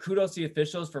 I give kudos to the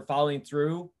officials for following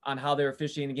through on how they're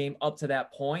officiating the game up to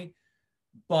that point.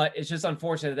 But it's just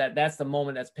unfortunate that that's the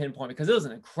moment that's pinpointed, because it was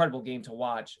an incredible game to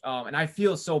watch. And I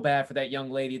feel so bad for that young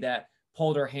lady that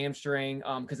pulled her hamstring,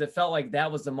 because it felt like that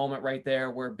was the moment right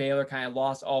there where Baylor kind of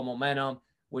lost all momentum,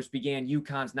 which began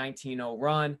UConn's 19-0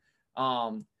 run.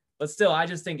 But still, I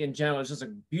just think in general, it's just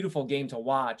a beautiful game to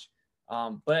watch.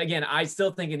 But again, I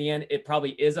still think in the end, it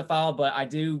probably is a foul, but I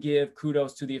do give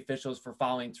kudos to the officials for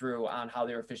following through on how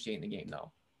they're officiating the game,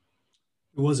 though.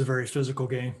 It was a very physical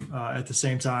game. At the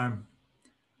same time,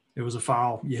 it was a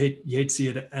foul. You hate to see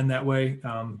it end that way.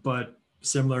 But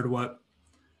similar to what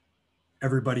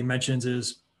everybody mentions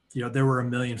is, there were a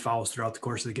million fouls throughout the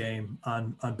course of the game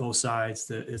on both sides.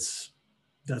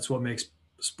 That's what makes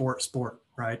sport,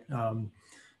 right?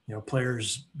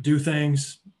 Players do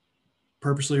things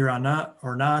purposely or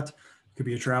not. It could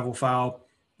be a travel foul.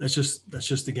 That's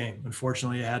just the game.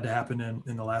 Unfortunately, it had to happen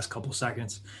in the last couple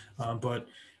seconds. But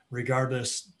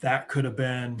regardless, that could have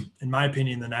been, in my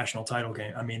opinion, the national title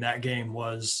game. I mean, that game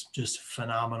was just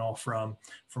phenomenal from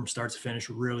start to finish.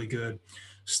 Really good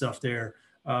stuff there.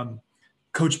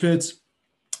 Coach Pitts,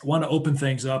 I want to open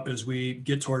things up as we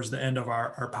get towards the end of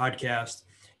our podcast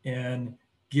and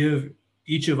give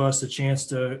each of us a chance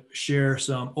to share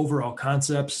some overall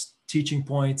concepts, teaching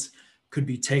points, could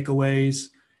be takeaways,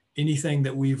 anything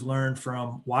that we've learned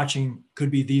from watching, could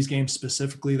be these games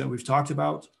specifically that we've talked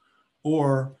about,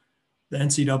 or the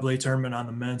NCAA tournament on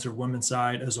the men's or women's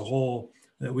side as a whole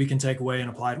that we can take away and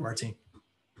apply to our team.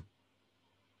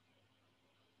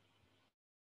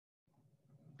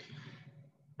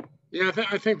 Yeah,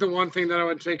 I think the one thing that I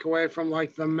would take away from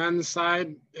like the men's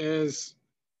side is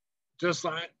just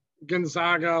like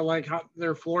Gonzaga, like how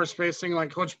their floor spacing,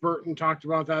 like Coach Burton talked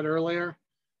about that earlier,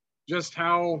 just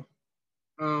how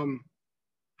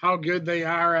good they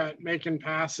are at making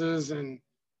passes, and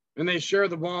they share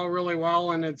the ball really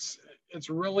well. And it's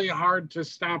really hard to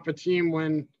stop a team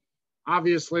when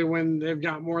obviously when they've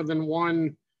got more than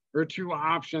one or two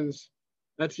options.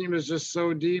 That team is just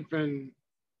so deep, and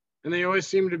they always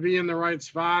seem to be in the right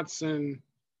spots. And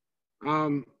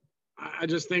I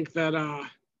just think that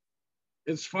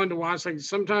it's fun to watch. Like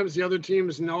sometimes the other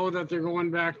teams know that they're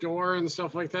going back door and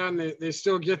stuff like that, and they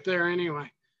still get there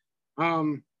anyway.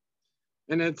 And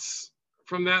it's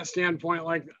from that standpoint,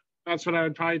 like that's what I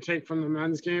would probably take from the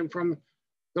men's game. From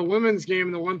the women's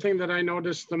game, the one thing that I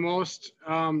noticed the most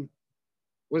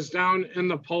was down in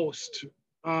the post.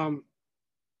 I'm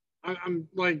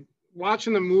like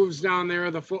watching the moves down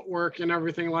there, the footwork and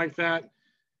everything like that.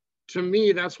 To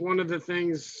me, that's one of the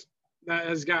things that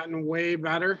has gotten way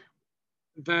better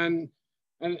than,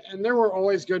 and there were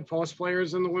always good post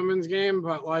players in the women's game,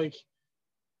 but like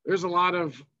there's a lot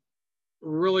of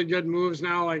really good moves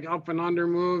now, like up and under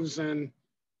moves, and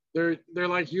they're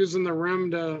like using the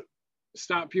rim to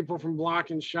stop people from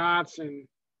blocking shots. And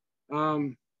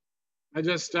I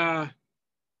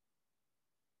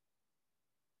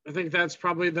think that's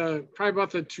probably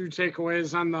about the two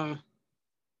takeaways on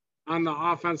the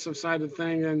offensive side of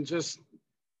thing. And just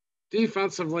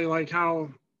defensively, like how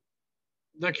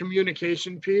the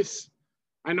communication piece.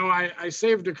 I know I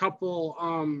saved a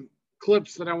couple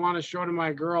clips that I want to show to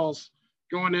my girls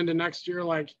going into next year.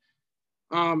 Like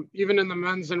even in the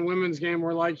men's and women's game,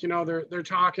 we're like, they're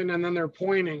talking and then they're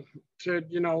pointing to,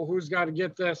 who's got to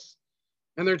get this.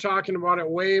 And they're talking about it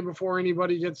way before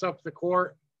anybody gets up the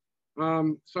court.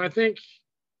 So I think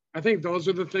those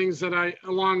are the things that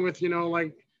along with,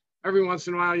 like every once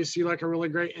in a while you see like a really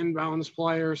great inbounds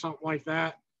play or something like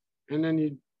that. And then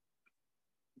you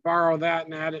borrow that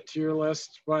and add it to your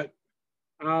list. But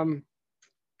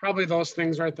probably those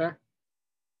things right there.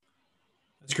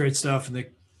 That's great stuff. And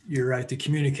you're right. The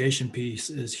communication piece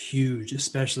is huge,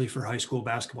 especially for high school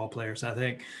basketball players. I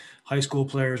think high school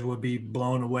players would be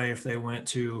blown away if they went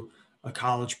to a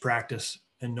college practice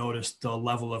and noticed the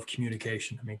level of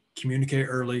communication. I mean, communicate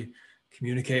early,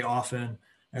 communicate often.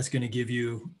 That's going to give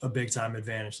you a big time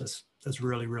advantage. That's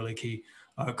really, really key.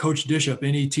 Coach Dishup,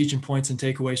 any teaching points and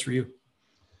takeaways for you?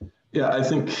 Yeah, I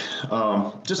think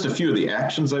just a few of the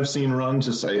actions I've seen run,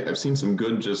 I've seen some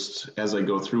good just as I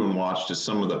go through and watch just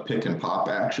some of the pick and pop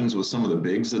actions with some of the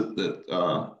bigs that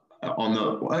on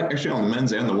the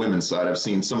men's and the women's side, I've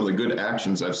seen some of the good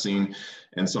actions I've seen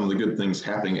and some of the good things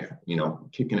happening,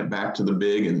 kicking it back to the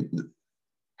big and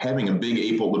having a big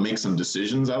able to make some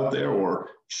decisions out there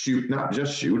or shoot, not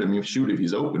just shoot. I mean, shoot if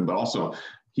he's open, but also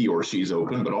he or she's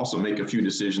open, but also make a few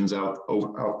decisions out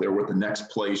there what the next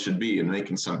play should be and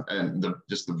making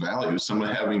just the value of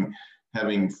someone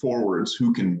having forwards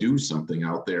who can do something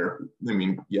out there. I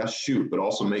mean, yes, shoot, but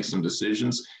also make some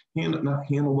decisions, handle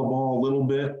the ball a little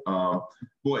bit.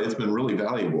 Boy, it's been really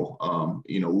valuable.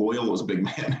 Loyola's big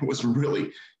man was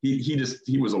really,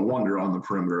 he was a wonder on the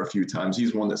perimeter a few times.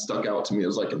 He's one that stuck out to me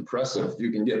as like impressive.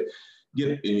 You can get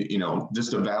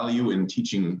just a value in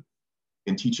teaching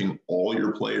all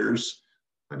your players,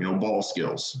 ball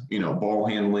skills, ball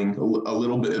handling, a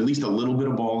little bit, at least a little bit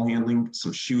of ball handling,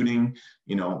 some shooting,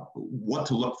 what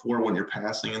to look for when you're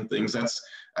passing and things. That's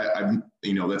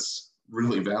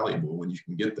really valuable when you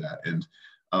can get that. And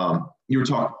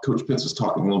Coach Pitts was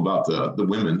talking a little about the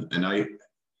women, and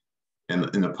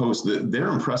in the post that they're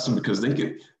impressive because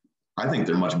I think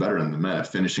they're much better than the men at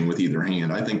finishing with either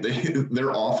hand. I think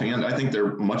they're offhand. I think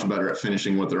they're much better at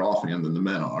finishing with their offhand than the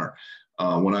men are.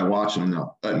 When I watch them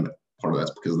now, part of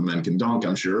that's because the men can dunk,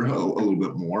 I'm sure, a little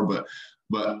bit more.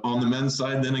 But on the men's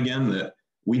side, then again, that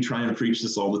we try and preach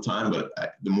this all the time, but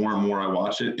the more and more I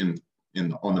watch it,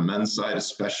 on the men's side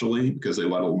especially, because they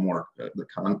let a little more the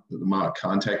amount of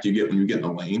contact you get when you get in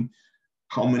the lane.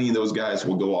 How many of those guys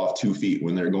will go off 2 feet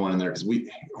when they're going in there? Because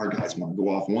our guys want to go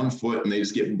off 1 foot and they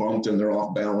just get bumped and they're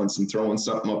off balance and throwing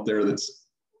something up there that's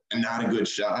not a good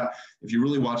shot. If you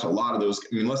really watch a lot of those,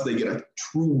 unless they get a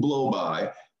true blow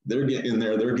by, they're getting in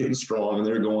there, they're getting strong and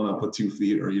they're going up with 2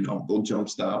 feet or, they'll jump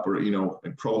stop or,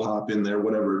 and pro hop in there,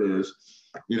 whatever it is.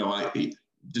 I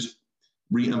just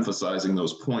re-emphasizing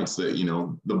those points that,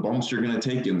 the bumps you're going to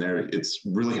take in there, it's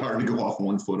really hard to go off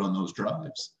 1 foot on those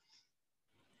drives.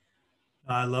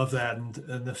 I love that. And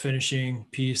the finishing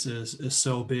piece is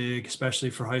so big, especially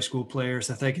for high school players.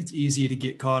 I think it's easy to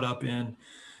get caught up in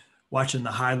watching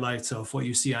the highlights of what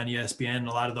you see on ESPN. A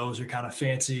lot of those are kind of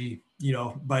fancy,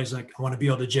 everybody's like, I want to be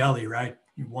able to jelly, right?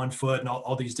 1 foot and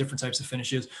all these different types of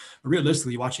finishes. But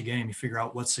realistically, you watch a game, you figure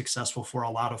out what's successful for a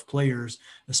lot of players,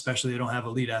 especially they don't have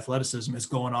elite athleticism, is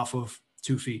going off of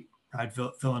 2 feet, right?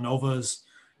 Villanova's,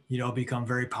 become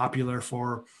very popular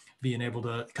for being able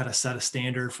to kind of set a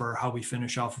standard for how we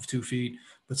finish off of 2 feet.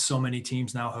 But so many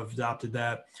teams now have adopted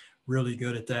that, really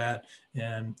good at that.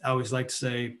 And I always like to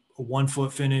say a 1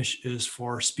 foot finish is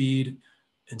for speed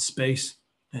and space,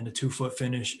 and the 2 foot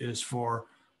finish is for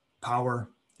power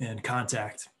and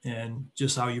contact. And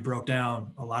just how you broke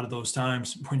down, a lot of those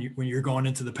times when you're going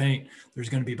into the paint, there's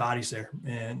going to be bodies there.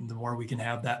 And the more we can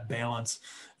have that balance,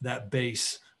 that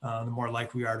base, the more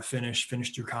likely we are to finish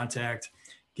through contact,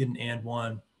 get an and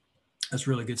one. That's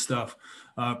really good stuff.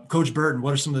 Coach Burton,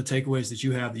 what are some of the takeaways that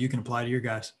you have that you can apply to your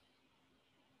guys?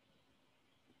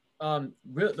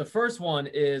 The first one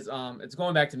is it's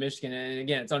going back to Michigan, and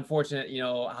again, it's unfortunate,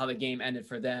 how the game ended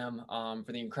for them,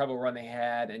 for the incredible run they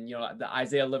had, and the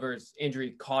Isaiah Livers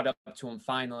injury caught up to him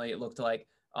finally, it looked like.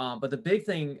 But the big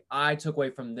thing I took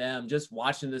away from them, just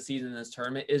watching the season in this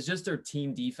tournament, is just their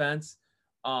team defense.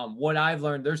 What I've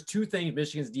learned, there's 2 things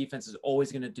Michigan's defense is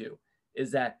always going to do,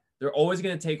 is that they're always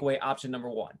going to take away option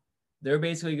number 1. They're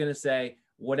basically going to say,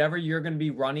 whatever you're going to be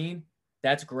running,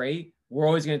 that's great. We're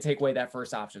always going to take away that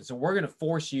first option. So we're going to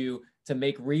force you to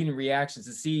make read and reactions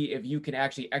to see if you can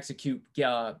actually execute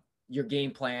your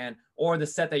game plan or the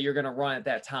set that you're going to run at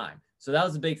that time. So that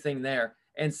was a big thing there.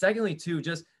 And secondly, too,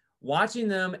 just watching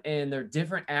them and their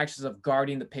different actions of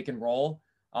guarding the pick and roll.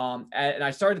 And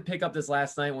I started to pick up this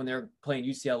last night when they were playing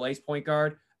UCLA's point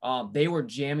guard. They were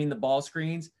jamming the ball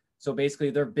screens. So basically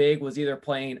their big was either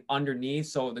playing underneath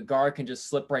so the guard can just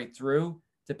slip right through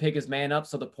to pick his man up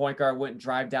so the point guard wouldn't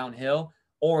drive downhill,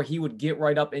 or he would get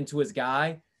right up into his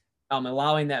guy,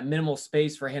 allowing that minimal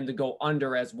space for him to go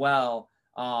under as well.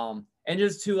 And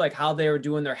just too, like how they were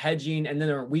doing their hedging and then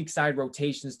their weak side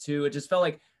rotations too. It just felt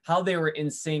like how they were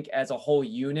in sync as a whole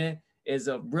unit is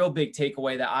a real big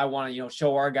takeaway that I want to,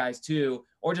 show our guys too,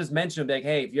 or just mention like,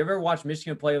 hey, if you ever watch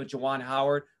Michigan play with Juwan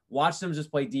Howard, watch them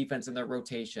just play defense in their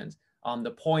rotations,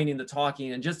 the pointing, the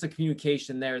talking, and just the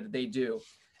communication there that they do.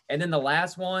 And then the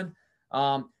last one,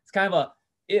 it's kind of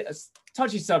a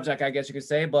touchy subject, I guess you could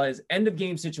say, but is end of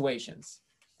game situations.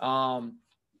 Trying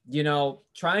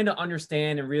to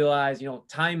understand and realize,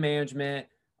 time management.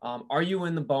 Are you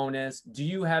in the bonus? Do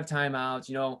you have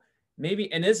timeouts?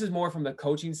 Maybe, and this is more from the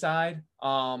coaching side,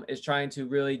 is trying to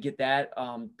really get that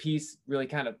piece really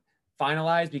kind of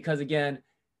finalized, because again,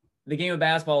 the game of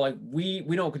basketball, like we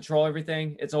don't control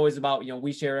everything. It's always about,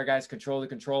 we share our guys control the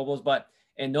controllables, but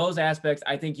in those aspects,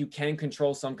 I think you can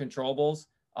control some controllables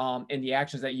in the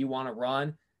actions that you want to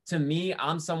run. To me,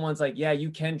 I'm someone's like, yeah, you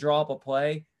can draw up a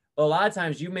play, but a lot of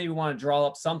times you maybe want to draw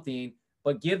up something,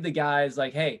 but give the guys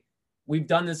like, hey, we've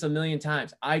done this a million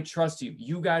times. I trust you.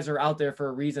 You guys are out there for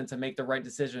a reason to make the right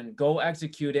decision. Go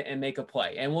execute it and make a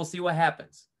play, and we'll see what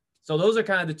happens. So those are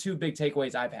kind of the 2 big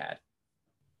takeaways I've had.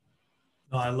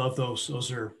 Oh, I love those. Those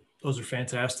are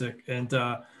fantastic. And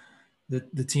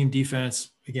the team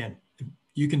defense, again,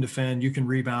 you can defend, you can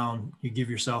rebound, you give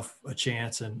yourself a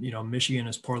chance. And, Michigan,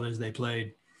 as poorly as they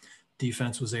played,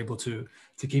 defense was able to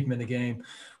keep them in the game.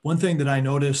 One thing that I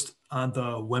noticed on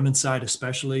the women's side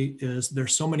especially is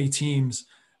there's so many teams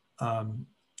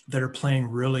that are playing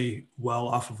really well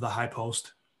off of the high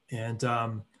post. And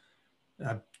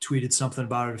I tweeted something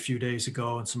about it a few days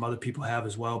ago, and some other people have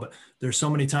as well. But there's so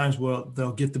many times where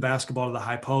they'll get the basketball to the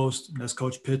high post. And as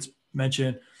Coach Pitts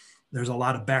mentioned, there's a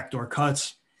lot of backdoor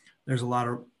cuts. There's a lot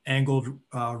of angled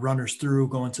runners through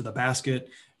going to the basket.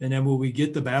 And then when we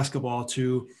get the basketball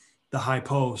to the high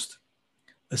post,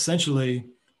 essentially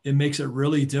it makes it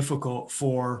really difficult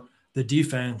for the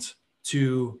defense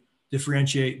to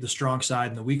differentiate the strong side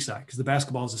and the weak side, because the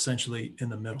basketball is essentially in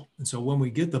the middle. And so when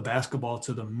we get the basketball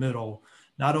to the middle,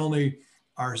 not only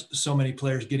are so many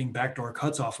players getting backdoor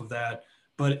cuts off of that,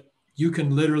 but you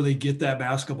can literally get that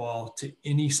basketball to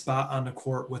any spot on the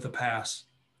court with a pass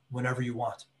whenever you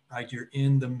want. Right,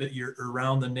 you're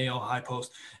around the nail high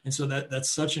post, and so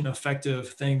that's such an effective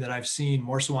thing that I've seen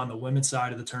more so on the women's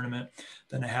side of the tournament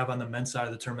than I have on the men's side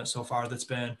of the tournament so far. That's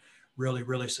been really,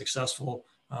 really successful.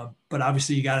 But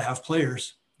obviously, you got to have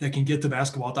players that can get the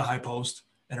basketball at the high post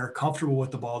and are comfortable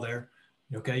with the ball there.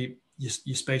 Okay,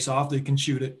 you space off, they can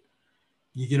shoot it.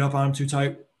 You get up on them too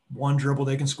tight, one dribble,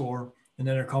 they can score. And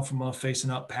then they're comfortable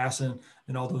facing up, passing,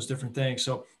 and all those different things.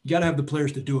 So you got to have the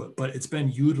players to do it, but it's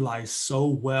been utilized so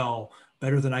well,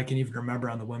 better than I can even remember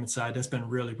on the women's side. That's been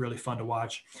really, really fun to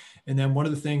watch. And then one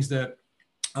of the things that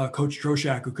Coach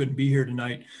Troshak, who couldn't be here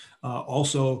tonight,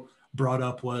 also brought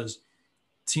up was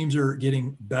teams are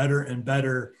getting better and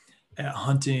better at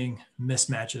hunting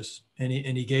mismatches. And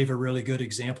he gave a really good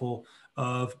example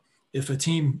of if a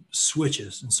team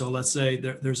switches. And so let's say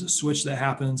there's a switch that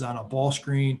happens on a ball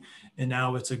screen, and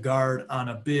now it's a guard on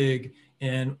a big.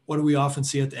 And what do we often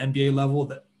see at the NBA level?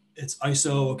 That it's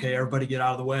ISO, okay, everybody get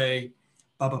out of the way,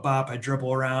 bop, bop, bop, I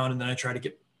dribble around, and then I try to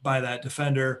get by that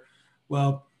defender.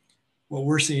 Well, what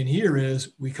we're seeing here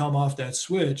is we come off that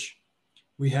switch,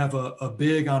 we have a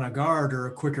big on a guard or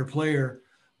a quicker player.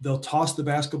 They'll toss the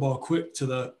basketball quick to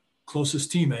the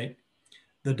closest teammate.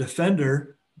 The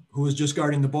defender who is just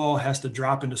guarding the ball has to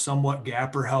drop into somewhat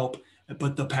gap or help,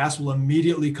 but the pass will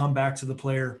immediately come back to the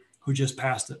player who just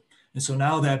passed it. And so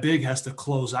now that big has to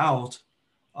close out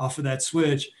off of that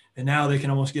switch, and now they can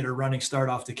almost get a running start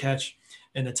off the catch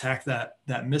and attack that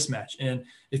mismatch. And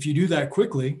if you do that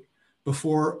quickly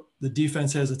before the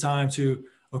defense has the time to,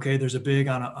 okay, there's a big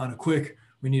on a quick,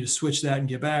 we need to switch that and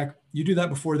get back. You do that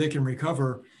before they can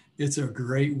recover. It's a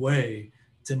great way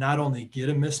to not only get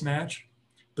a mismatch,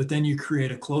 but then you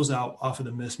create a closeout off of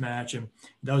the mismatch. And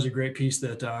that was a great piece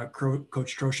that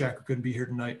Coach Troshak, who couldn't be here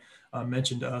tonight,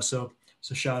 mentioned to us. So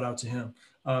shout out to him.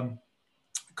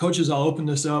 Coaches, I'll open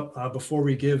this up before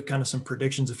we give kind of some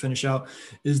predictions to finish out.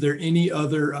 Is there any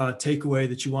other takeaway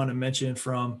that you want to mention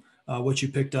from what you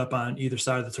picked up on either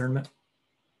side of the tournament?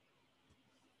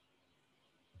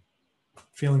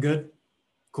 Feeling good?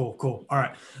 Cool. All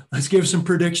right. Let's give some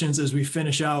predictions as we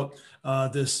finish out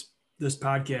this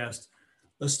podcast.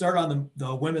 Let's start on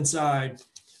the women's side.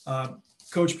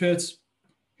 Coach Pitts,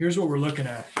 here's what we're looking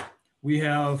at. We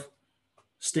have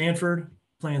Stanford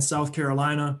playing South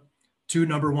Carolina, 2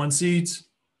 number 1 seeds.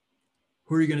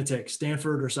 Who are you going to take,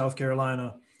 Stanford or South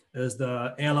Carolina, as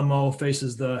the Alamo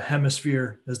faces the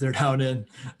hemisphere as they're down in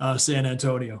San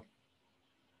Antonio?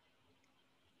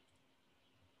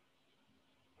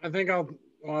 I think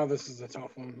this is a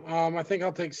tough one. I think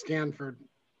I'll take Stanford.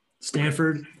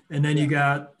 Stanford, and then you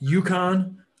got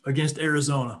UConn against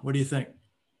Arizona. What do you think?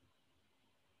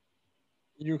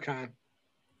 UConn.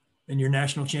 And your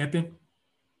national champion?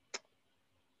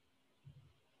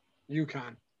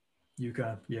 UConn.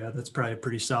 Yeah, that's probably a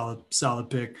pretty solid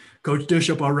pick. Coach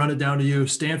Bishop, I'll run it down to you.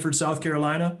 Stanford, South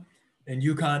Carolina, and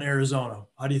UConn, Arizona.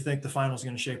 How do you think the final is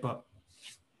going to shape up?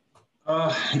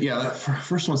 That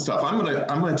first one's tough. I'm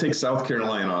gonna take South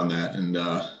Carolina on that, and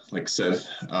like I said,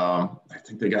 I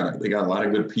think they got a lot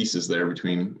of good pieces there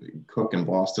between Cook and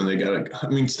Boston.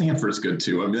 Stanford's good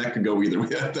too. I mean, that could go either way.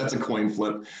 That's a coin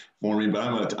flip for me, but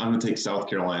I'm gonna take South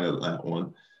Carolina that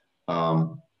one.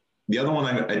 The other one,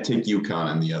 I'd take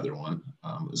UConn in the other one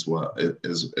as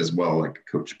well, like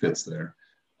Coach Pitts there.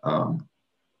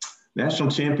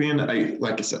 National champion,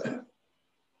 like I said.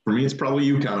 For me, it's probably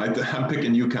UConn. I'm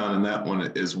picking UConn in that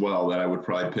one as well. That I would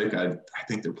probably pick. I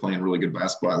think they're playing really good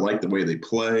basketball. I like the way they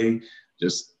play.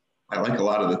 I like a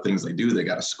lot of the things they do. They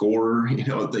got a scorer.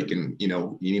 They can.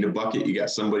 You need a bucket. You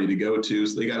got somebody to go to.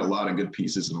 So they got a lot of good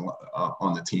pieces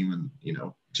on the team. And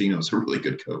Gino's a really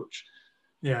good coach.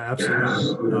 Yeah,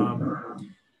 absolutely.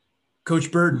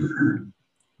 Coach Burton,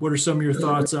 what are some of your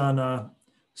thoughts on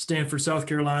Stanford, South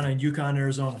Carolina, and UConn,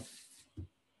 Arizona?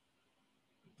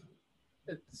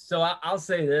 So I'll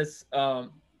say this.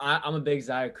 I'm a big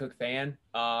Zia Cook fan.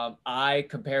 I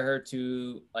compare her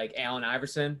to like Allen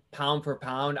Iverson. Pound for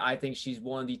pound, I think she's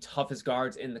one of the toughest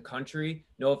guards in the country.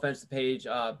 No offense to Paige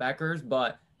Beckers,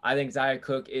 but I think Zia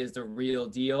Cook is the real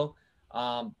deal.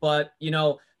 But,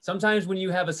 sometimes when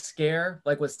you have a scare,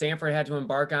 like what Stanford had to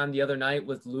embark on the other night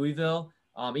with Louisville,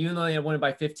 even though they had won it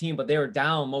by 15, but they were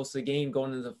down most of the game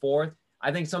going into the fourth.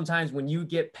 I think sometimes when you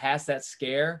get past that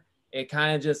scare, it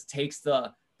kind of just takes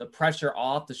the pressure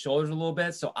off the shoulders a little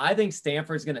bit. So I think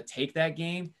Stanford's going to take that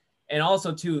game. And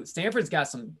also, too, Stanford's got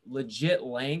some legit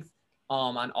length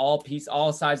on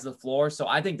all sides of the floor. So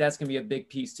I think that's going to be a big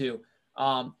piece, too.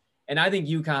 And I think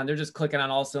UConn, they're just clicking on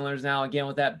all cylinders now. Again,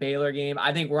 with that Baylor game,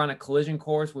 I think we're on a collision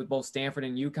course with both Stanford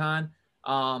and UConn.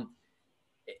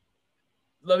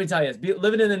 Let me tell you this.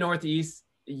 Living in the Northeast,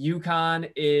 UConn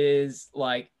is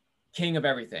like king of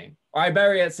everything. Or I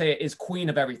better yet say is queen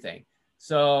of everything.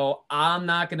 So I'm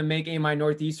not going to make any of my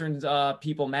Northeastern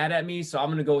people mad at me. So I'm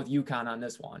going to go with UConn on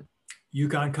this one.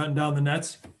 UConn cutting down the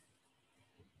nets.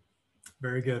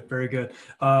 Very good. Very good.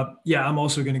 I'm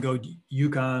also going to go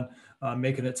UConn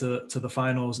making it to the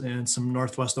finals, and some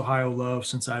Northwest Ohio love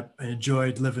since I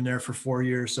enjoyed living there for 4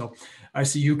 years. So I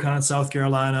see UConn, South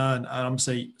Carolina, and I'm going to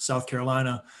say South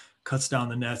Carolina cuts down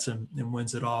the nets and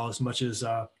wins it all. As much as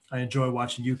I enjoy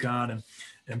watching UConn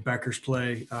and Beckers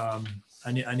play,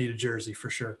 I need a jersey for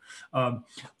sure.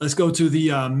 Let's go to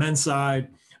the men's side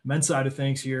of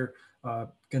things here.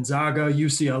 Gonzaga,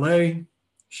 UCLA,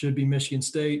 should be Michigan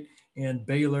State, and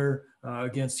Baylor,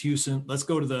 against Houston. Let's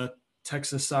go to the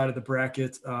Texas side of the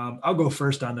bracket. I'll go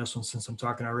first on this one since I'm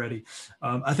talking already.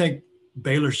 I think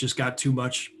Baylor's just got too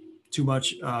much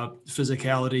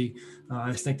physicality.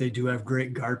 I think they do have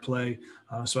great guard play.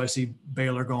 So I see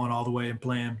Baylor going all the way and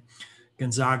playing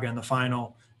Gonzaga in the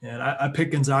final. And I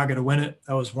picked Gonzaga to win it.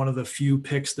 That was one of the few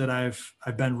picks that I've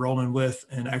been rolling with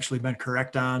and actually been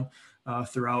correct on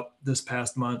throughout this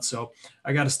past month. So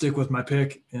I got to stick with my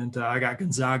pick, and I got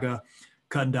Gonzaga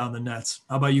cutting down the nets.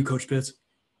 How about you, Coach Pitts?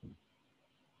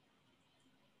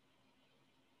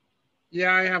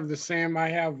 Yeah, I have the same. I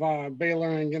have Baylor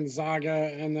and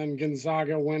Gonzaga, and then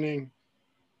Gonzaga winning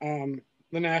the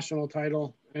national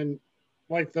title. And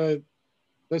like the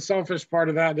selfish part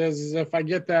of that is if I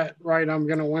get that right, I'm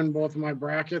going to win both of my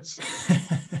brackets.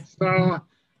 So,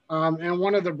 and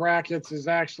one of the brackets is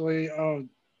actually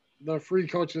the free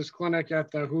coaches clinic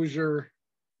at the Hoosier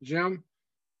gym.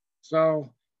 So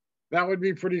that would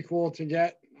be pretty cool to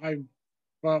get.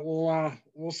 But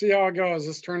we'll see how it goes.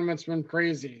 This tournament's been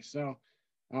crazy. So,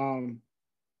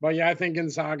 but yeah, I think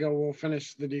Gonzaga will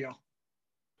finish the deal.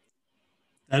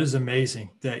 That is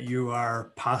amazing that you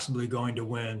are possibly going to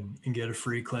win and get a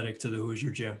free clinic to the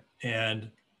Hoosier gym. And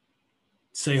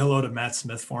say hello to Matt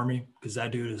Smith for me, because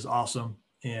that dude is awesome.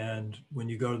 And when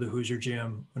you go to the Hoosier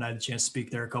gym, when I had a chance to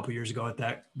speak there a couple of years ago at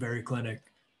that very clinic,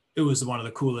 it was one of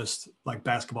the coolest like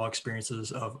basketball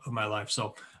experiences of my life.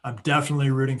 So I'm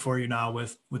definitely rooting for you now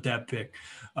with that pick.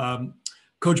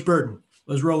 Coach Burton,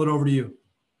 let's roll it over to you.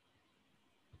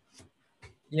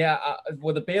 Yeah,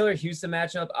 with the Baylor-Houston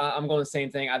matchup, I'm going the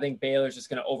same thing. I think Baylor's just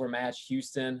going to overmatch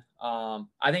Houston.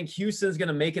 I think Houston's going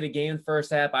to make it a game in the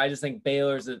first half. I just think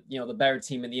Baylor's the better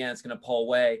team in the end. It's going to pull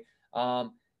away.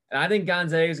 And I think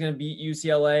Gonzaga is going to beat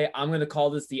UCLA. I'm going to call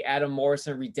this the Adam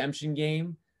Morrison redemption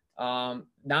game.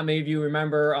 Not many of you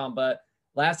remember, but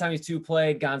last time these two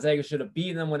played, Gonzaga should have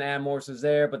beaten them when Adam Morrison was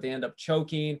there, but they end up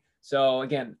choking. So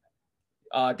again,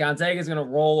 Gonzaga is going to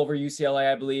roll over UCLA,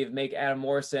 I believe, make Adam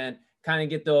Morrison kind of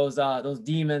get those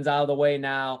demons out of the way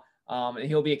now. And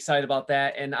he'll be excited about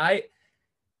that. And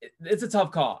it's a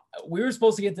tough call. We were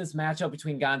supposed to get this matchup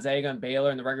between Gonzaga and Baylor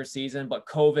in the regular season, but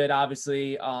COVID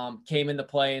obviously came into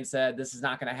play and said, this is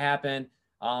not going to happen.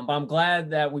 But I'm glad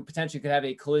that we potentially could have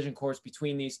a collision course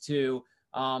between these two.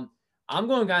 I'm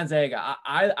going Gonzaga.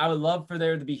 I would love for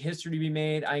there to be history to be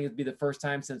made. I think it'd be the first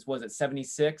time since,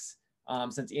 76,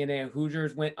 since Indiana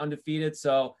Hoosiers went undefeated.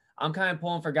 So I'm kind of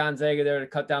pulling for Gonzaga there to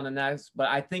cut down the nets, but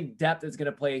I think depth is going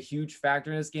to play a huge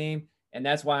factor in this game, and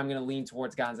that's why I'm going to lean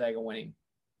towards Gonzaga winning.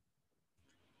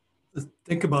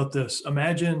 Think about this.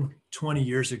 Imagine 20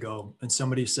 years ago and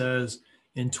somebody says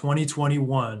in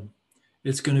 2021,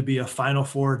 it's going to be a Final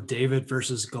Four David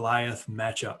versus Goliath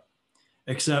matchup,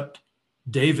 except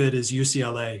David is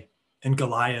UCLA and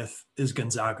Goliath is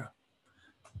Gonzaga.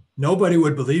 Nobody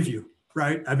would believe you.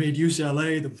 Right. I mean,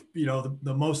 UCLA,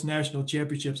 the most national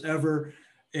championships ever.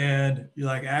 And you're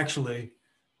like, actually,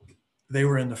 they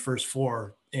were in the first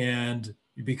four. And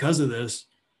because of this,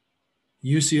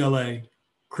 UCLA,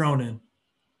 Cronin,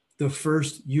 the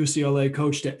first UCLA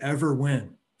coach to ever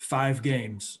win 5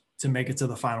 games to make it to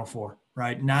the Final Four,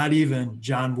 right? Not even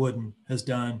John Wooden has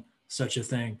done such a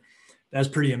thing. That's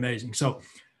pretty amazing. So,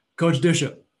 Coach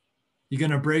Dishup, you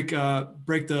going to break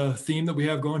the theme that we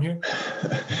have going here?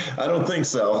 I don't think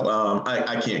so.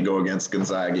 I can't go against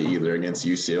Gonzaga either, against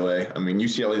UCLA. I mean,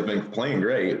 UCLA has been playing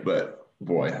great, but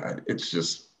boy,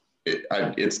 it's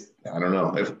I don't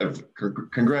know.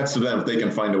 Congrats to them if they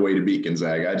can find a way to beat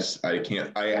Gonzaga. I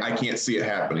can't see it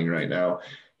happening right now.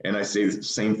 And I say the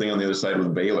same thing on the other side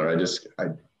with Baylor. I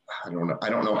don't know. I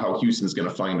don't know how Houston's going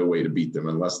to find a way to beat them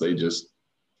unless they just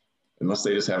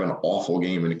have an awful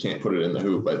game and can't put it in the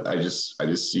hoop. But I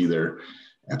just see their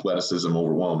athleticism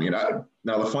overwhelming. And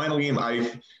now the final game, I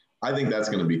think that's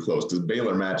going to be close because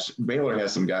Baylor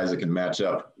has some guys that can match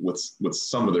up with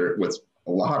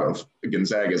a lot of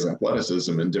Gonzaga's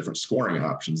athleticism and different scoring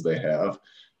options they have.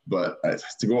 But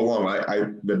to go along,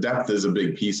 the depth is a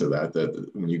big piece of that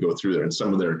when you go through there, and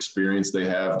some of their experience they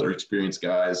have, their experienced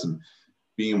guys, and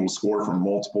being able to score from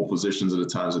multiple positions at a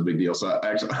time is a big deal. So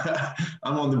actually,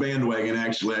 I'm on the bandwagon,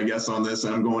 actually, I guess, on this.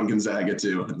 I'm going Gonzaga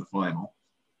too in the final.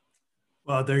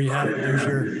 Well, there you have it.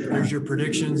 There's your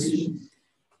predictions.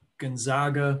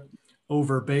 Gonzaga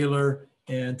over Baylor.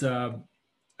 And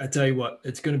I tell you what,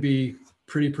 it's going to be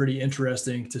pretty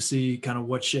interesting to see kind of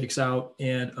what shakes out.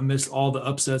 And amidst all the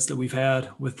upsets that we've had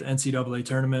with the NCAA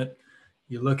tournament,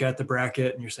 you look at the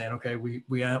bracket and you're saying, okay, we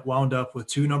wound up with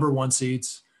 2 number 1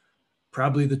 seeds,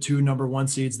 probably the 2 number 1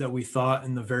 seeds that we thought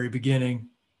in the very beginning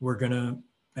were going to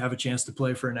have a chance to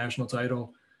play for a national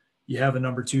title. You have a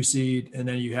number 2 seed, and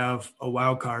then you have a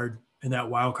wild card and that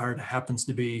wild card happens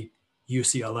to be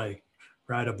UCLA,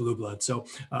 right? A blue blood. So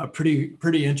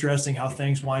pretty interesting how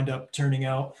things wind up turning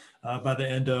out by the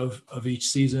end of each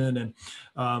season.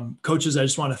 And coaches, I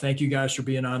just want to thank you guys for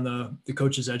being on the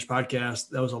Coach's Edge podcast.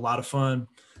 That was a lot of fun,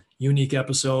 unique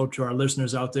episode. To our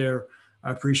listeners out there,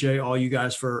 I appreciate all you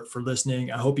guys for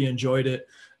listening. I hope you enjoyed it.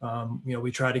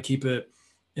 We try to keep it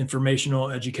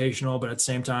informational, educational, but at the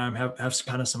same time have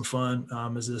kind of some fun,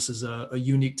 as this is a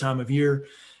unique time of year.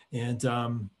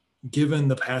 And given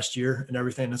the past year and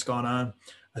everything that's gone on,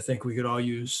 I think we could all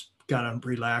use kind of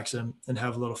relax and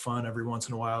have a little fun every once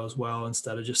in a while as well,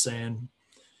 instead of just saying,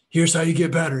 here's how you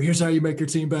get better, here's how you make your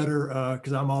team better,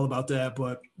 because I'm all about that.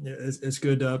 But it's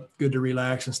good to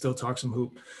relax and still talk some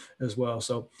hoop as well.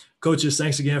 So coaches,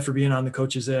 thanks again for being on the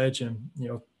Coach's Edge, and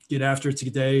get after it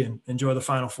today and enjoy the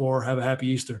Final Four. Have a happy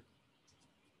Easter.